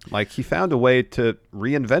Okada. Like, he found a way to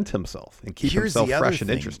reinvent himself and keep himself fresh and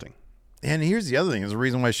interesting. And here's the other thing. Is the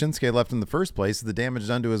reason why Shinsuke left in the first place is the damage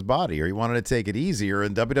done to his body, or he wanted to take it easier,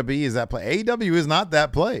 and WWE is that place. AEW is not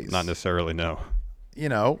that place. Not necessarily, no.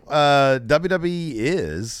 WWE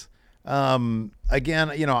is. Again,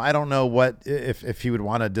 I don't know what if he would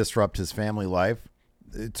want to disrupt his family life,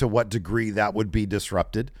 to what degree that would be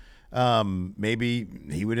disrupted. Maybe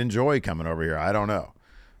he would enjoy coming over here. I don't know.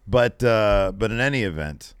 But in any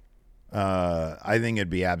event, I think it'd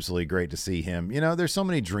be absolutely great to see him. There's so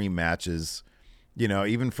many dream matches,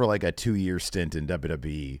 even for like a 2-year stint in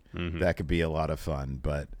WWE, that could be a lot of fun,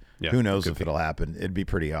 but who knows if it'll happen. It'd be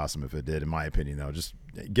pretty awesome if it did, in my opinion, though. Just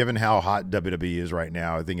given how hot WWE is right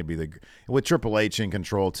now, I think it'd be with Triple H in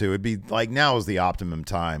control too. It'd be like, now is the optimum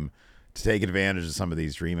time to take advantage of some of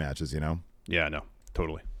these dream matches. Yeah, no,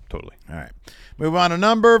 totally. All right, move on to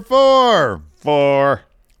number 4.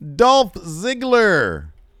 Dolph Ziggler.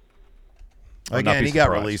 Again, he got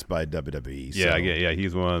released by WWE. Yeah, yeah,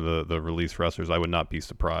 he's one of the released wrestlers. I would not be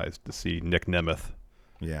surprised to see Nick Nemeth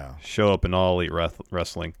show up in All Elite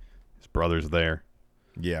Wrestling. His brother's there.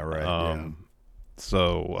 Yeah, right.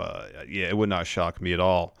 So, it would not shock me at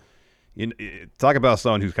all. Talk about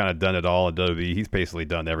someone who's kind of done it all in WWE. He's basically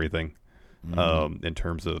done everything in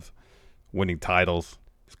terms of winning titles.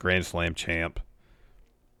 He's Grand Slam champ.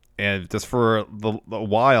 And just for a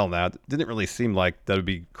while now, it didn't really seem like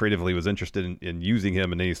WWE creatively was interested in using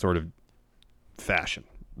him in any sort of fashion,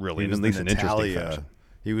 really, at least an interesting fashion.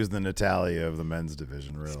 He was the Natalia of the men's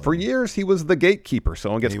division, really. For years, he was the gatekeeper.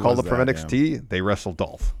 Someone gets called up from NXT, they wrestle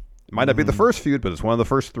Dolph. It might not be the first feud, but it's one of the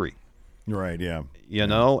first 3. Right, yeah. You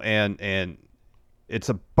know, and it's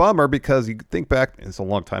a bummer because you think back, it's a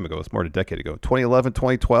long time ago, it's more than a decade ago, 2011,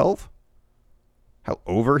 2012, how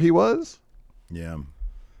over he was. Yeah.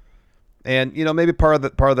 And, you know, maybe part of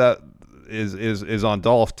that is on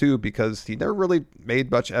Dolph, too, because he never really made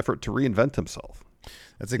much effort to reinvent himself.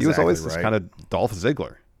 That's exactly right. He was always this kind of Dolph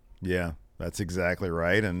Ziggler. Yeah, that's exactly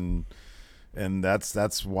right. And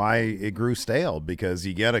that's why it grew stale, because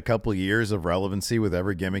you get a couple years of relevancy with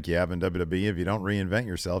every gimmick you have in WWE. If you don't reinvent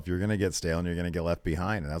yourself, you're going to get stale and you're going to get left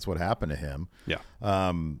behind. And that's what happened to him. Yeah.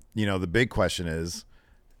 You know, the big question is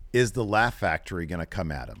the Laugh Factory going to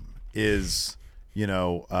come at him? Is, you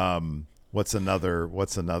know, what's another,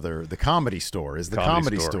 the Comedy Store? Is the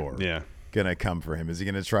Comedy Store going to come for him? Is he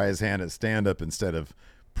going to try his hand at stand-up instead of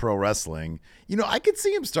pro wrestling? You know, I could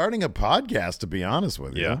see him starting a podcast, to be honest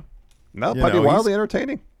with you. Yeah. No, probably wildly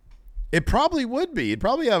entertaining. It probably would be. He'd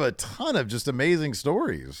probably have a ton of just amazing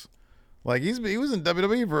stories. Like, he was in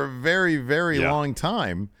WWE for a very, very long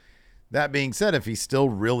time. That being said, if he still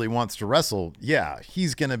really wants to wrestle,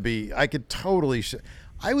 he's going to be, I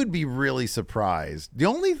would be really surprised. The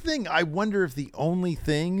only thing, I wonder if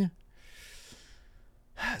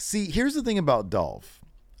see, here's the thing about Dolph.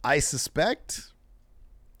 I suspect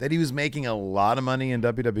that he was making a lot of money in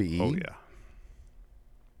WWE.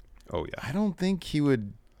 Oh, yeah. I don't think he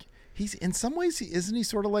would. He's, in some ways, isn't he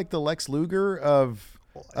sort of like the Lex Luger of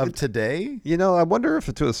today? You know, I wonder if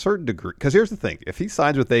to a certain degree, because here's the thing. If he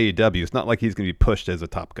signs with AEW, it's not like he's going to be pushed as a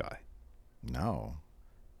top guy. No.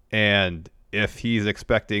 And if he's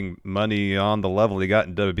expecting money on the level he got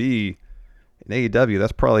in WWE, in AEW,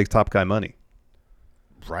 that's probably top guy money.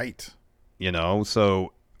 Right. You know,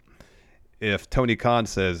 so if Tony Khan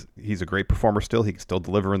says he's a great performer still, he can still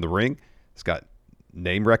deliver in the ring, he's got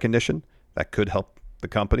name recognition, that could help the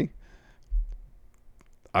company.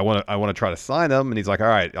 I want to try to sign him, and he's like, all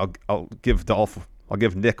right, I'll give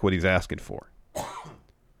Nick what he's asking for.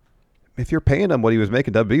 If you're paying him what he was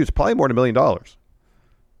making WWE, it's probably more than $1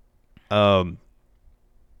 million.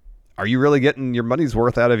 Are you really getting your money's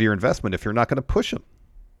worth out of your investment if you're not going to push him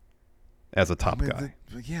as a top guy?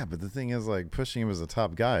 But the thing is, like, pushing him as a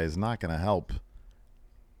top guy is not going to help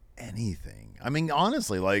anything. I mean,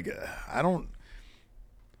 honestly, like, I don't.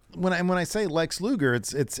 When I say Lex Luger,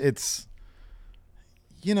 it's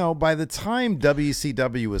you know, by the time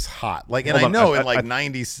WCW was hot, like, and I know in like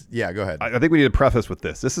 90s. Yeah, go ahead. I think we need to preface with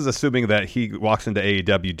this. This is assuming that he walks into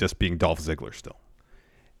AEW just being Dolph Ziggler still.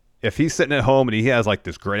 If he's sitting at home and he has like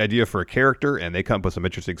this great idea for a character and they come up with some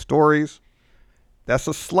interesting stories, that's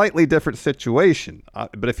a slightly different situation.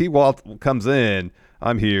 But if he comes in,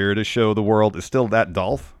 I'm here to show the world, is still that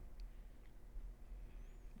Dolph?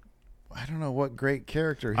 I don't know what great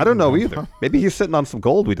character. I don't know either. Maybe he's sitting on some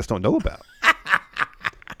gold we just don't know about.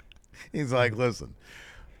 He's like, listen,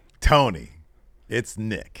 Tony, it's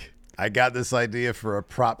Nick. I got this idea for a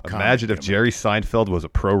prop. Imagine if Jerry Seinfeld was a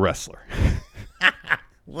pro wrestler.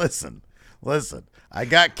 Listen. I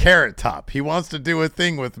got Carrot Top. He wants to do a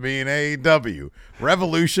thing with me in AEW.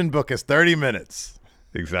 Revolution, book us 30 minutes.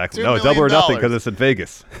 Exactly. No, double or nothing because it's in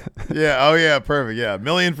Vegas. Yeah. Oh, yeah. Perfect. Yeah. $1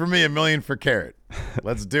 million for me, $1 million for Carrot.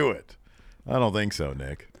 Let's do it. I don't think so,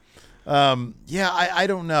 Nick. I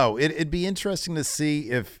don't know. It'd be interesting to see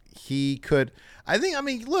if he could. I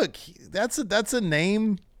mean, look, that's a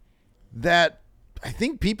name that I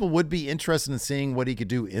think people would be interested in seeing what he could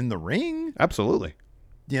do in the ring. Absolutely.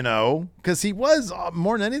 You know, because he was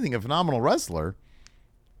more than anything a phenomenal wrestler.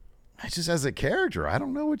 I just, as a character, I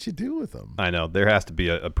don't know what you do with him. I know there has to be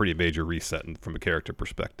a pretty major reset from a character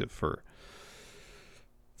perspective for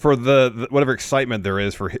the whatever excitement there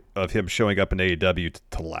is of him showing up in AEW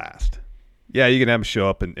to last. Yeah, you can have him show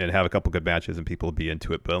up and have a couple good matches and people will be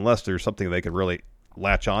into it, but unless there's something they can really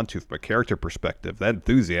latch onto from a character perspective, that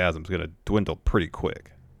enthusiasm is going to dwindle pretty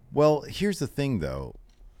quick. Well, here's the thing, though.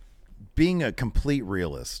 Being a complete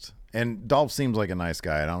realist, and Dolph seems like a nice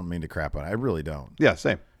guy. I don't mean to crap on it. I really don't. Yeah,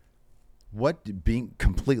 same. Being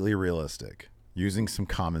completely realistic, using some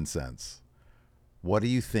common sense, what do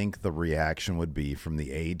you think the reaction would be from the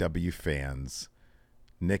AEW fans?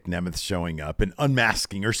 Nick Nemeth showing up and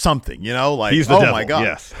unmasking or something, you know, like, he's the devil. My God.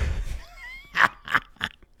 Yes.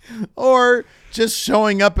 Or just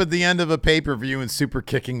showing up at the end of a pay-per-view and super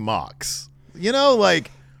kicking Mox. You know,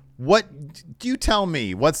 like, what do you tell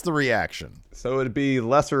me? What's the reaction? So it'd be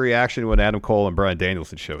lesser reaction when Adam Cole and Bryan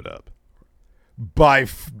Danielson showed up. By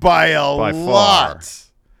a lot. Far.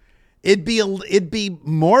 It'd be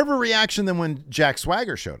more of a reaction than when Jack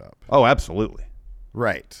Swagger showed up. Oh, absolutely.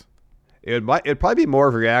 Right. It'd probably be more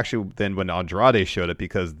of a reaction than when Andrade showed up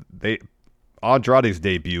because Andrade's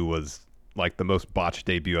debut was like the most botched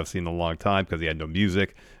debut I've seen in a long time because he had no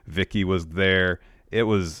music. Vicky was there. It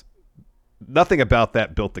was nothing about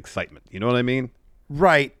that built excitement. You know what I mean?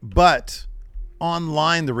 Right, but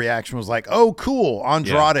online the reaction was like, "Oh, cool,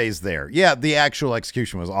 Andrade's there." Yeah, the actual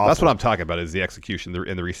execution was awful. That's what I'm talking about, is the execution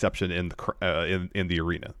and the reception in the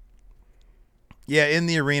arena. Yeah, in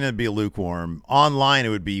the arena it'd be lukewarm. Online it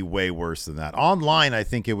would be way worse than that. Online, I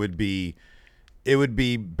think it would be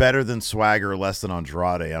better than Swagger, less than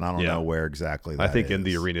Andrade, and I don't know where exactly that I think is. in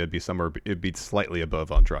the arena it'd be slightly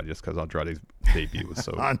above Andrade, just because Andrade's debut was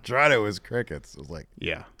so Andrade was crickets. It was like,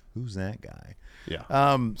 yeah, who's that guy?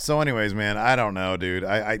 Yeah. So anyways, man, I don't know, dude.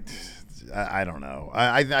 I don't know.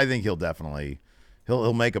 I think he'll definitely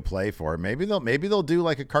he'll make a play for it. Maybe they'll do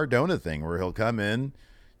like a Cardona thing where he'll come in,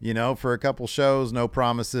 for a couple shows, no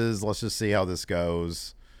promises. Let's just see how this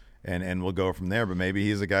goes. And we'll go from there. But maybe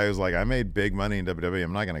he's a guy who's like, I made big money in WWE.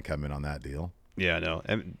 I'm not going to come in on that deal. Yeah, no.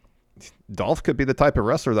 And Dolph could be the type of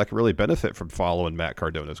wrestler that could really benefit from following Matt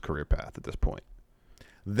Cardona's career path at this point.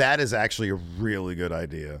 That is actually a really good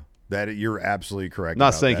idea. That you're absolutely correct.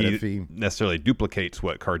 Not saying he necessarily duplicates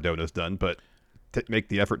what Cardona's done, but to make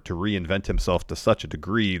the effort to reinvent himself to such a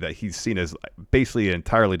degree that he's seen as basically an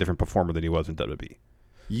entirely different performer than he was in WWE.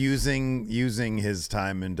 Using his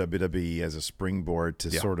time in WWE as a springboard to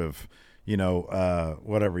sort of,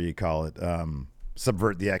 whatever you call it,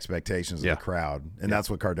 subvert the expectations of the crowd. And that's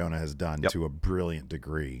what Cardona has done to a brilliant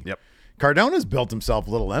degree. Yep. Cardona's built himself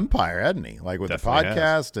a little empire, hasn't he? Like with Definitely the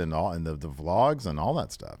podcast and all, and the vlogs and all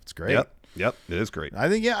that stuff. It's great. Yep. It is great. I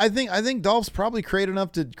think Dolph's probably creative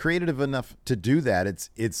enough to do that.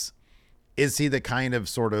 Is he the kind of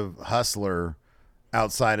sort of hustler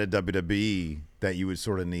outside of WWE that you would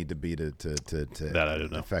sort of need to be to that I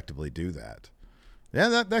don't know. effectively do that?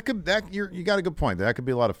 Yeah, you got a good point. That could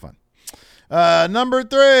be a lot of fun. Number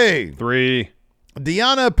 3,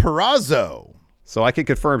 Deonna Purrazzo. So I can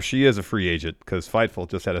confirm she is a free agent because Fightful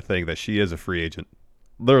just had a thing that she is a free agent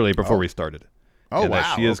literally before we started. Oh, and wow.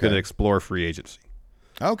 That she is going to explore free agency.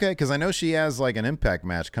 Okay, because I know she has like an Impact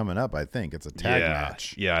match coming up. I think it's a tag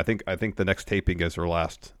match. Yeah, I think the next taping is her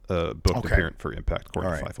last booked appearance for Impact,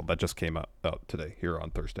 according to Fightful. That just came out today, here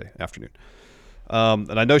on Thursday afternoon.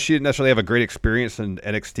 And I know she didn't necessarily have a great experience in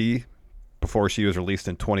NXT before she was released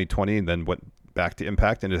in 2020 and then went back to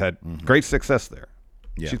Impact, and it had great success there.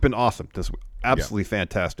 Yeah. She's been awesome. Just absolutely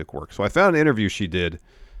fantastic work. So I found an interview she did.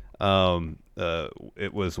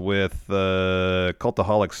 It was with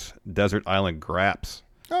Cultaholics Desert Island Graps.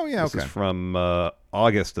 Oh, yeah, This is from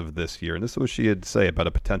August of this year, and this is what she had to say about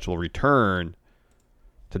a potential return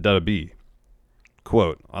to WWE.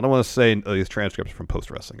 Quote, I don't want to say, these transcripts from Post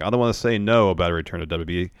Wrestling, I don't want to say no about a return to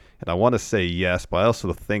WWE, and I want to say yes, but I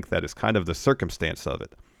also think that it's kind of the circumstance of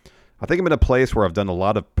it. I think I'm in a place where I've done a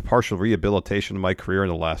lot of partial rehabilitation in my career in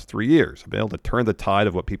the last 3 years. I've been able to turn the tide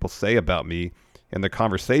of what people say about me and the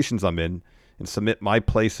conversations I'm in and submit my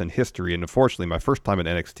place in history. And unfortunately, my first time in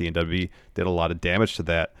NXT and WWE did a lot of damage to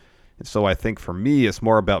that. And so I think for me, it's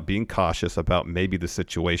more about being cautious about maybe the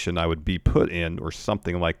situation I would be put in or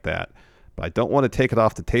something like that. But I don't want to take it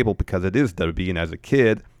off the table because it is WWE. And as a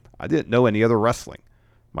kid, I didn't know any other wrestling.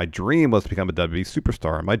 My dream was to become a WWE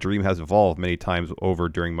superstar, and my dream has evolved many times over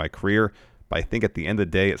during my career. But I think at the end of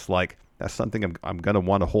the day, it's like that's something I'm going to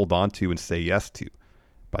want to hold on to and say yes to.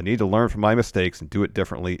 But I need to learn from my mistakes and do it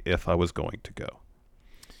differently if I was going to go.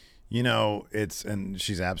 And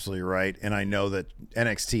she's absolutely right. And I know that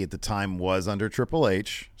NXT at the time was under Triple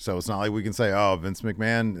H, so it's not like we can say, oh, Vince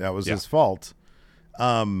McMahon, that was his fault.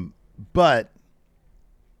 But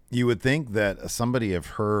you would think that somebody of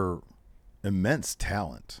her immense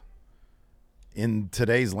talent in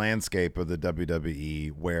today's landscape of the WWE,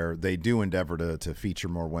 where they do endeavor to feature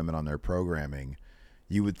more women on their programming,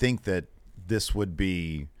 you would think that this would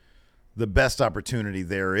be the best opportunity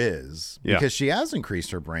there is because she has increased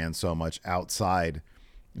her brand so much outside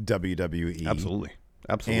WWE. Absolutely.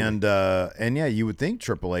 And yeah, you would think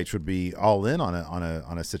Triple H would be all in on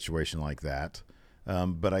a situation like that.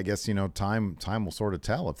 But I guess, time will sort of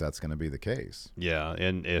tell if that's going to be the case. Yeah,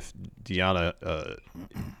 and if Deonna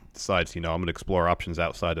decides, I'm going to explore options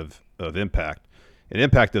outside of Impact, and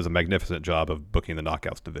Impact does a magnificent job of booking the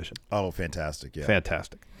Knockouts division. Oh, fantastic, yeah.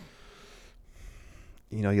 Fantastic.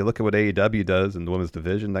 You look at what AEW does in the women's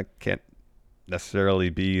division, that can't necessarily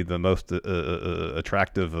be the most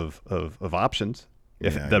attractive of options.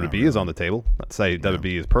 If WWE is on the table, let's say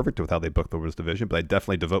WWE is perfect with how they book the women's division, but they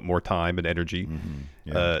definitely devote more time and energy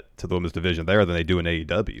to the women's division there than they do in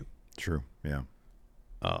AEW. True. Yeah.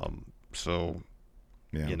 So,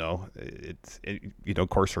 of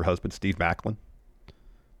course, her husband Steve Maclin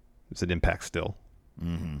is an Impact still.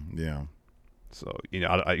 Mm-hmm. Yeah. So,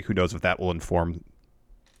 who knows if that will inform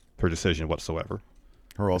her decision whatsoever.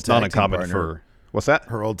 Her old it's not tag team uncommon partner, for what's that?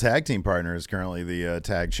 Her old tag team partner is currently the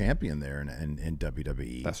tag champion there in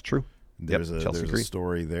WWE. That's true. There's a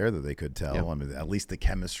story there that they could tell. Yep. I mean, at least the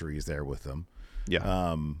chemistry is there with them.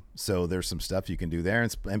 Yeah. So there's some stuff you can do there,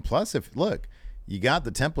 and plus, you got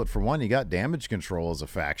the template for one. You got Damage Control as a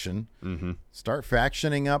faction. Mm-hmm. Start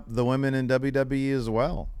factioning up the women in WWE as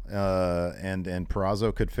well. And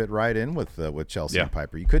Purrazzo could fit right in with Chelsea and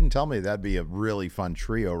Piper. You couldn't tell me that'd be a really fun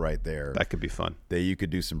trio right there. That could be fun. That you could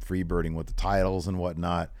do some freebirding with the titles and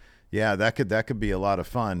whatnot. Yeah, that could be a lot of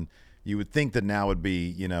fun. You would think that now would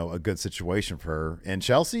be a good situation for her. And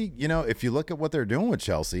Chelsea, if you look at what they're doing with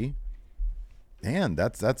Chelsea. Man,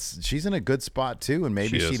 she's in a good spot too, and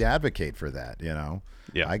maybe she'd advocate for that. Yeah,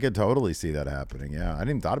 I could totally see that happening. Yeah, I didn't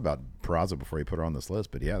even thought about Purrazzo before you put her on this list,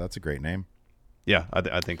 but yeah, that's a great name. Yeah,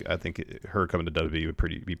 I think her coming to WWE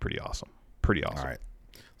would be pretty awesome. Pretty awesome. All right,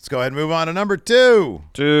 let's go ahead and move on to number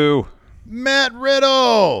 2. Matt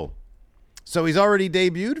Riddle. So he's already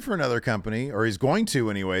debuted for another company, or he's going to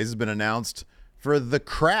anyways. Has been announced for the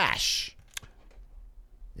Crash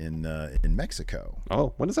in Mexico.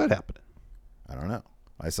 Oh, when does that happen? I don't know.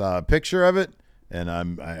 I saw a picture of it, and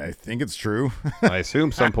I think it's true. I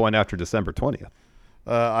assume some point after December 20th.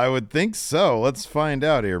 I would think so. Let's find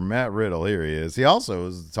out here. Matt Riddle, here he is. He also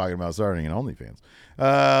was talking about starting an OnlyFans.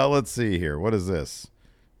 Let's see here. What is this?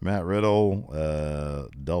 Matt Riddle,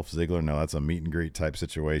 Dolph Ziggler. No, that's a meet and greet type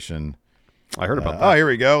situation. I heard about that. Oh, here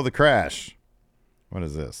we go. The Crash. What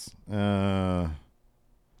is this? The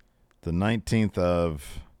 19th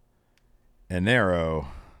of Enero.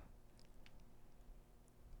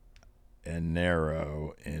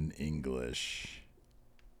 Enero in English.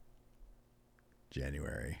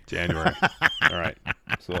 January. All right.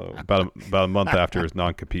 So about a month after his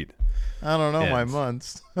non-compete. I don't know my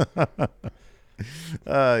months.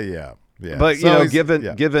 Yeah. But so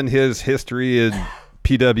given his history in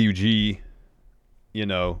PWG,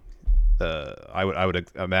 I would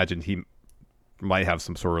imagine he might have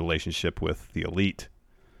some sort of relationship with the Elite.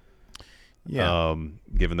 Yeah.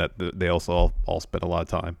 Given that they also all spent a lot of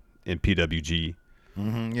time in PWG.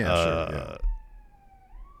 Mm-hmm. Yeah, sure. Yeah.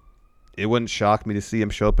 It wouldn't shock me to see him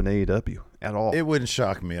show up in AEW at all. It wouldn't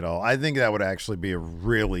shock me at all. I think that would actually be a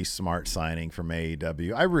really smart signing from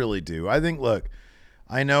AEW. I really do. I think, look,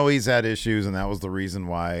 I know he's had issues, and that was the reason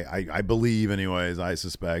why I believe, anyways, I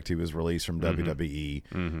suspect he was released from WWE.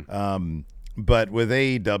 Mm-hmm. But with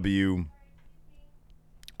AEW,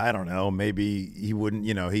 I don't know, maybe he wouldn't,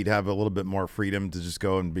 he'd have a little bit more freedom to just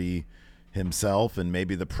go and be himself, and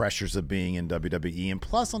maybe the pressures of being in WWE. And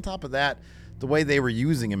plus, on top of that, the way they were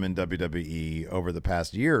using him in WWE over the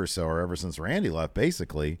past year or so, or ever since Randy left,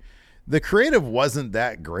 basically, the creative wasn't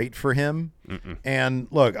that great for him. Mm-mm. And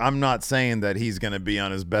look, I'm not saying that he's going to be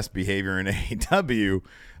on his best behavior in AEW.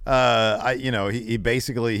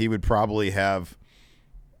 He would probably have.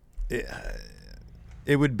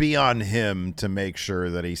 It would be on him to make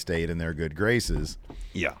sure that he stayed in their good graces.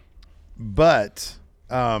 Yeah, but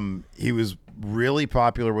he was really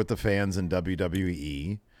popular with the fans in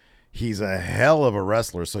WWE. He's a hell of a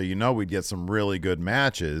wrestler, so we'd get some really good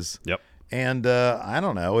matches. Yep. And I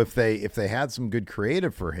don't know if they had some good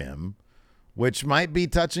creative for him, which might be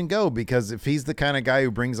touch and go, because if he's the kind of guy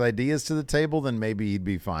who brings ideas to the table, then maybe he'd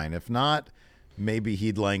be fine. If not, maybe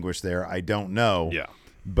he'd languish there. I don't know. Yeah.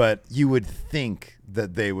 But you would think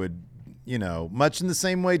that they would, much in the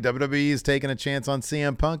same way WWE has taken a chance on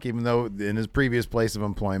CM Punk, even though in his previous place of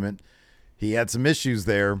employment, he had some issues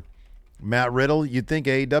there. Matt Riddle, you'd think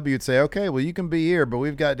AEW would say, okay, well, you can be here, but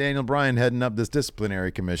we've got Daniel Bryan heading up this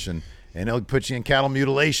disciplinary commission, and he'll put you in cattle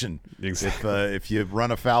mutilation if you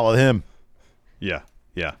run afoul of him. Yeah,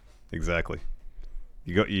 exactly.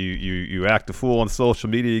 You act a fool on social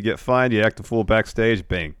media, you get fined. You act a fool backstage,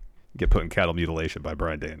 bang, you get put in cattle mutilation by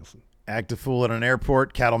Bryan Danielson. Act a fool at an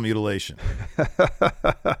airport, cattle mutilation.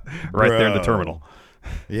 Right there in the terminal.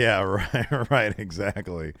 Yeah, right,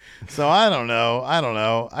 exactly. So I don't know.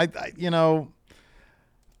 I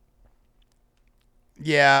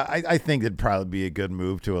think it'd probably be a good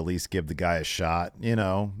move to at least give the guy a shot.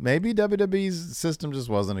 Maybe WWE's system just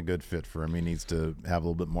wasn't a good fit for him. He needs to have a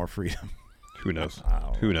little bit more freedom. Who knows?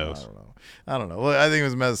 Who knows? I don't know. Well, I think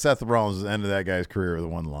it was Seth Rollins ended that guy's career with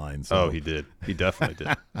one line. So. Oh, he did. He definitely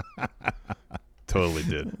did. Totally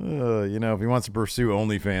did. If he wants to pursue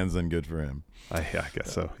OnlyFans, then good for him. I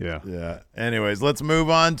guess so. Yeah. Yeah. Anyways, let's move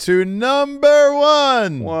on to number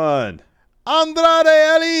 1. Andrade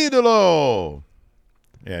El Idolo.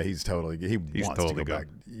 Yeah, he's totally. He wants totally to go going. back.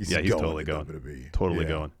 He's totally going. WWE. Totally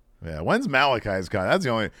going. Yeah. When's Malachi's con? That's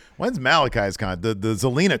the only. When's Malachi's con? The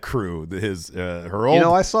Zelina crew, her old.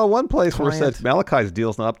 I saw one place client. where it said Malachi's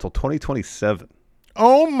deal's not up till 2027.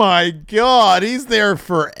 Oh my God, he's there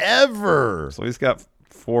forever. So he's got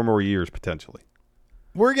 4 more years potentially.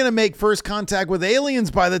 We're gonna make first contact with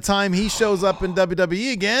aliens by the time he shows up in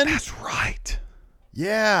WWE again. That's right.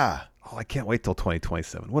 Yeah. Oh, I can't wait till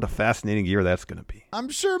 2027. What a fascinating year that's going to be. I'm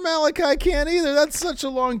sure Malachi can't either. That's such a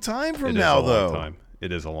long time from now, though.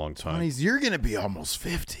 It is a long time. You're going to be almost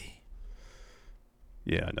 50.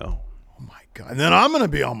 Yeah, I know. Oh, my God. And then I'm going to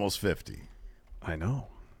be almost 50. I know.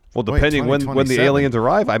 Well, depending when the aliens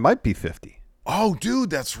arrive, I might be 50. Oh, dude,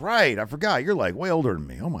 that's right. I forgot. You're like way older than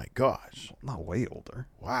me. Oh, my gosh. Well, not way older.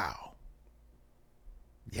 Wow.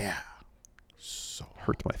 Yeah. So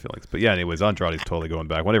hurts my feelings. But yeah, anyways, Andrade's totally going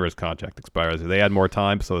back. Whenever his contract expires, they had more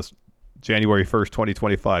time, so it's January 1st,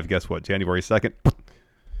 2025. Guess what? January 2nd,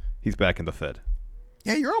 he's back in the Fed.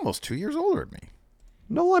 Yeah, you're almost 2 years older than me.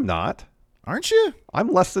 No, I'm not. Aren't you? I'm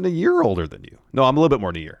less than a year older than you. No, I'm a little bit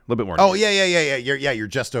more than a year. A little bit more. Oh, yeah. You're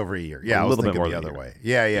just over a year. Yeah, a little bit more the other way.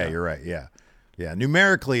 Yeah, you're right. Yeah.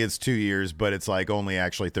 Numerically, it's 2 years, but it's like only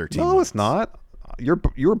actually 13 months. It's not. You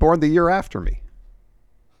were born the year after me.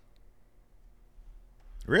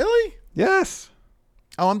 Really? Yes.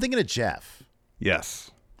 Oh, I'm thinking of Jeff.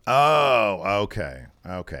 Yes. Oh, okay.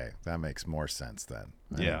 That makes more sense then.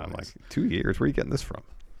 Yeah, I'm like 2 years. Where are you getting this from?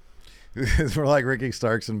 We're like Ricky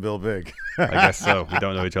Starks and Bill Big. I guess so. We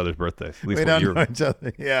don't know each other's birthdays. At least we don't know each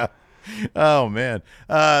other. Yeah. Oh, man.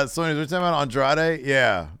 So anyways, we're talking about Andrade?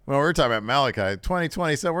 Yeah. Well, we're talking about Malachi.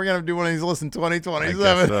 2027. We're going to do one of these lists in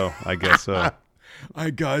 2027. I guess so.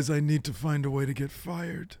 Guys, I need to find a way to get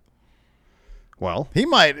fired. Well, he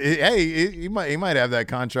might. Hey, he might have that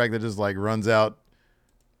contract that just like runs out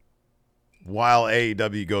while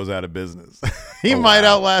AEW goes out of business. He might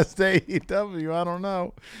outlast AEW. I don't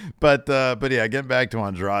know, but yeah, getting back to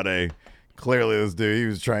Andrade. Clearly, this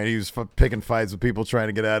dude, he was picking fights with people trying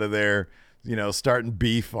to get out of there. Starting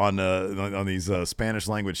beef on these Spanish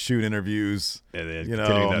language shoot interviews. I'm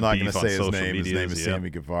not going to say his name. His name is Sammy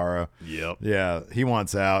Guevara. Yep. Yeah, he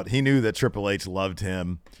wants out. He knew that Triple H loved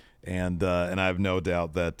him. And I have no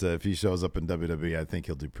doubt that if he shows up in WWE, I think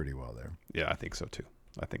he'll do pretty well there. Yeah, I think so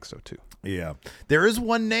too. Yeah. There is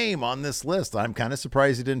one name on this list I'm kind of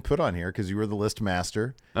surprised you didn't put on here because you were the list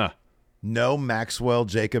master. No Maxwell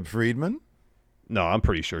Jacob Friedman? No, I'm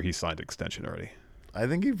pretty sure he signed an extension already. I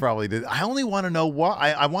think he probably did. I only want to know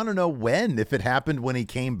why. I want to know when, if it happened when he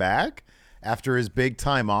came back after his big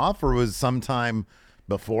time off or was sometime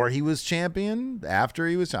before he was champion, after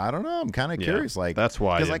he was, I don't know. I'm kind of curious. Like that's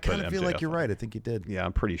why, because I kind of feel like you're right. I think he did. Yeah,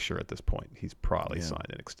 I'm pretty sure at this point he's probably signed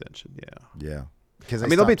an extension. Yeah. Because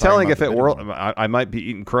they'll be telling if at World, I might be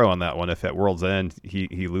eating crow on that one. If at World's End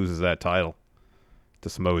he loses that title to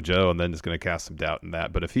Samoa Joe, and then it's going to cast some doubt in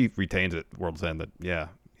that. But if he retains it at World's End, he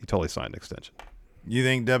totally signed an extension. You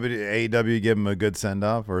think AEW give him a good send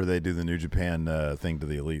off, or they do the New Japan thing to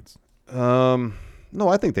the elites? No,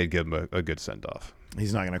 I think they'd give him a good send off.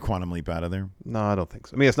 He's not going to quantum leap out of there? No, I don't think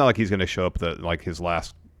so. I mean, it's not like he's going to show up like his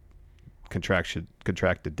last contracted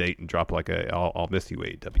date and drop like I'll miss you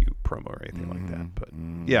AEW promo or anything like that. But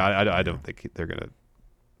I don't think they're going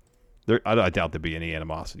to. I doubt there'd be any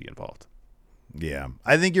animosity involved. Yeah,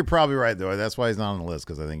 I think you're probably right though. That's why he's not on the list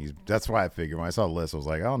because I think that's why I figured when I saw the list I was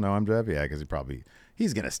like, oh no, I'm Jeff. Yeah, because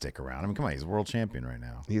he's going to stick around. I mean, come on, he's world champion right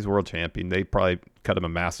now. He's world champion. They probably cut him a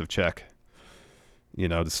massive check,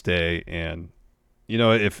 to stay. And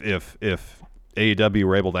if AEW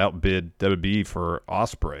were able to outbid WWE for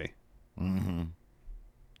Ospreay,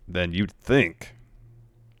 then you'd think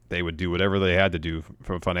they would do whatever they had to do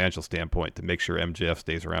from a financial standpoint to make sure MJF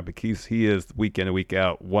stays around because he is week in and week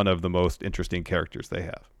out one of the most interesting characters they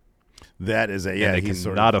have. That is and they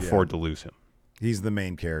cannot afford to lose him. He's the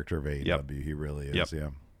main character of AEW. Yep. He really is. Yep. Yeah.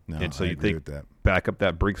 No, and so I you agree think with that. back up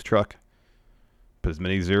that Briggs truck, put as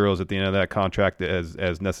many zeros at the end of that contract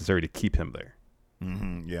as necessary to keep him there.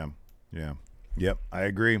 Yeah. Yep, I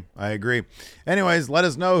agree. Anyways, let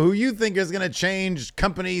us know who you think is going to change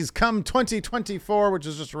companies come 2024, which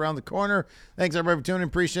is just around the corner. Thanks, everybody, for tuning in.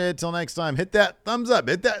 Appreciate it. Till next time, hit that thumbs up,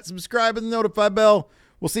 hit that subscribe, and the notify bell.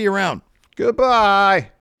 We'll see you around.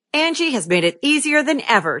 Goodbye. Angie has made it easier than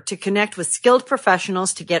ever to connect with skilled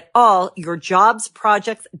professionals to get all your jobs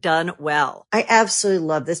projects done well. I absolutely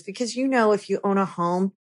love this because, if you own a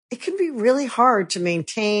home, it can be really hard to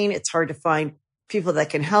maintain. It's hard to find people that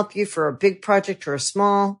can help you for a big project or a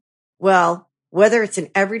small. Well, whether it's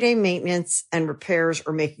in everyday maintenance and repairs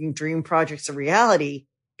or making dream projects a reality,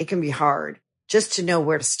 it can be hard just to know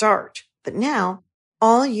where to start. But now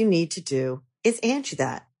all you need to do is Angie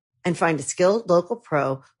that. and find a skilled local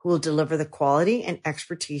pro who will deliver the quality and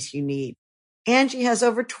expertise you need. Angie has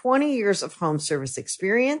over 20 years of home service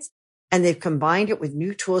experience, and they've combined it with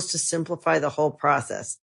new tools to simplify the whole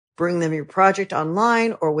process. Bring them your project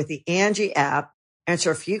online or with the Angie app,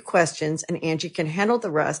 answer a few questions, and Angie can handle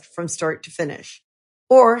the rest from start to finish.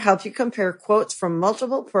 Or help you compare quotes from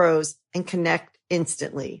multiple pros and connect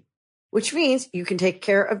instantly, which means you can take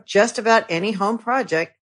care of just about any home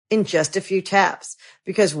project in just a few taps.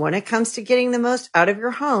 Because when it comes to getting the most out of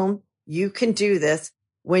your home, you can do this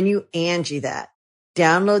when you Angie that.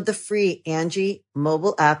 Download the free Angie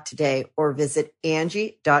mobile app today or visit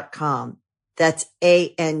Angie.com. That's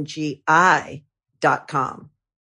ANGI.com.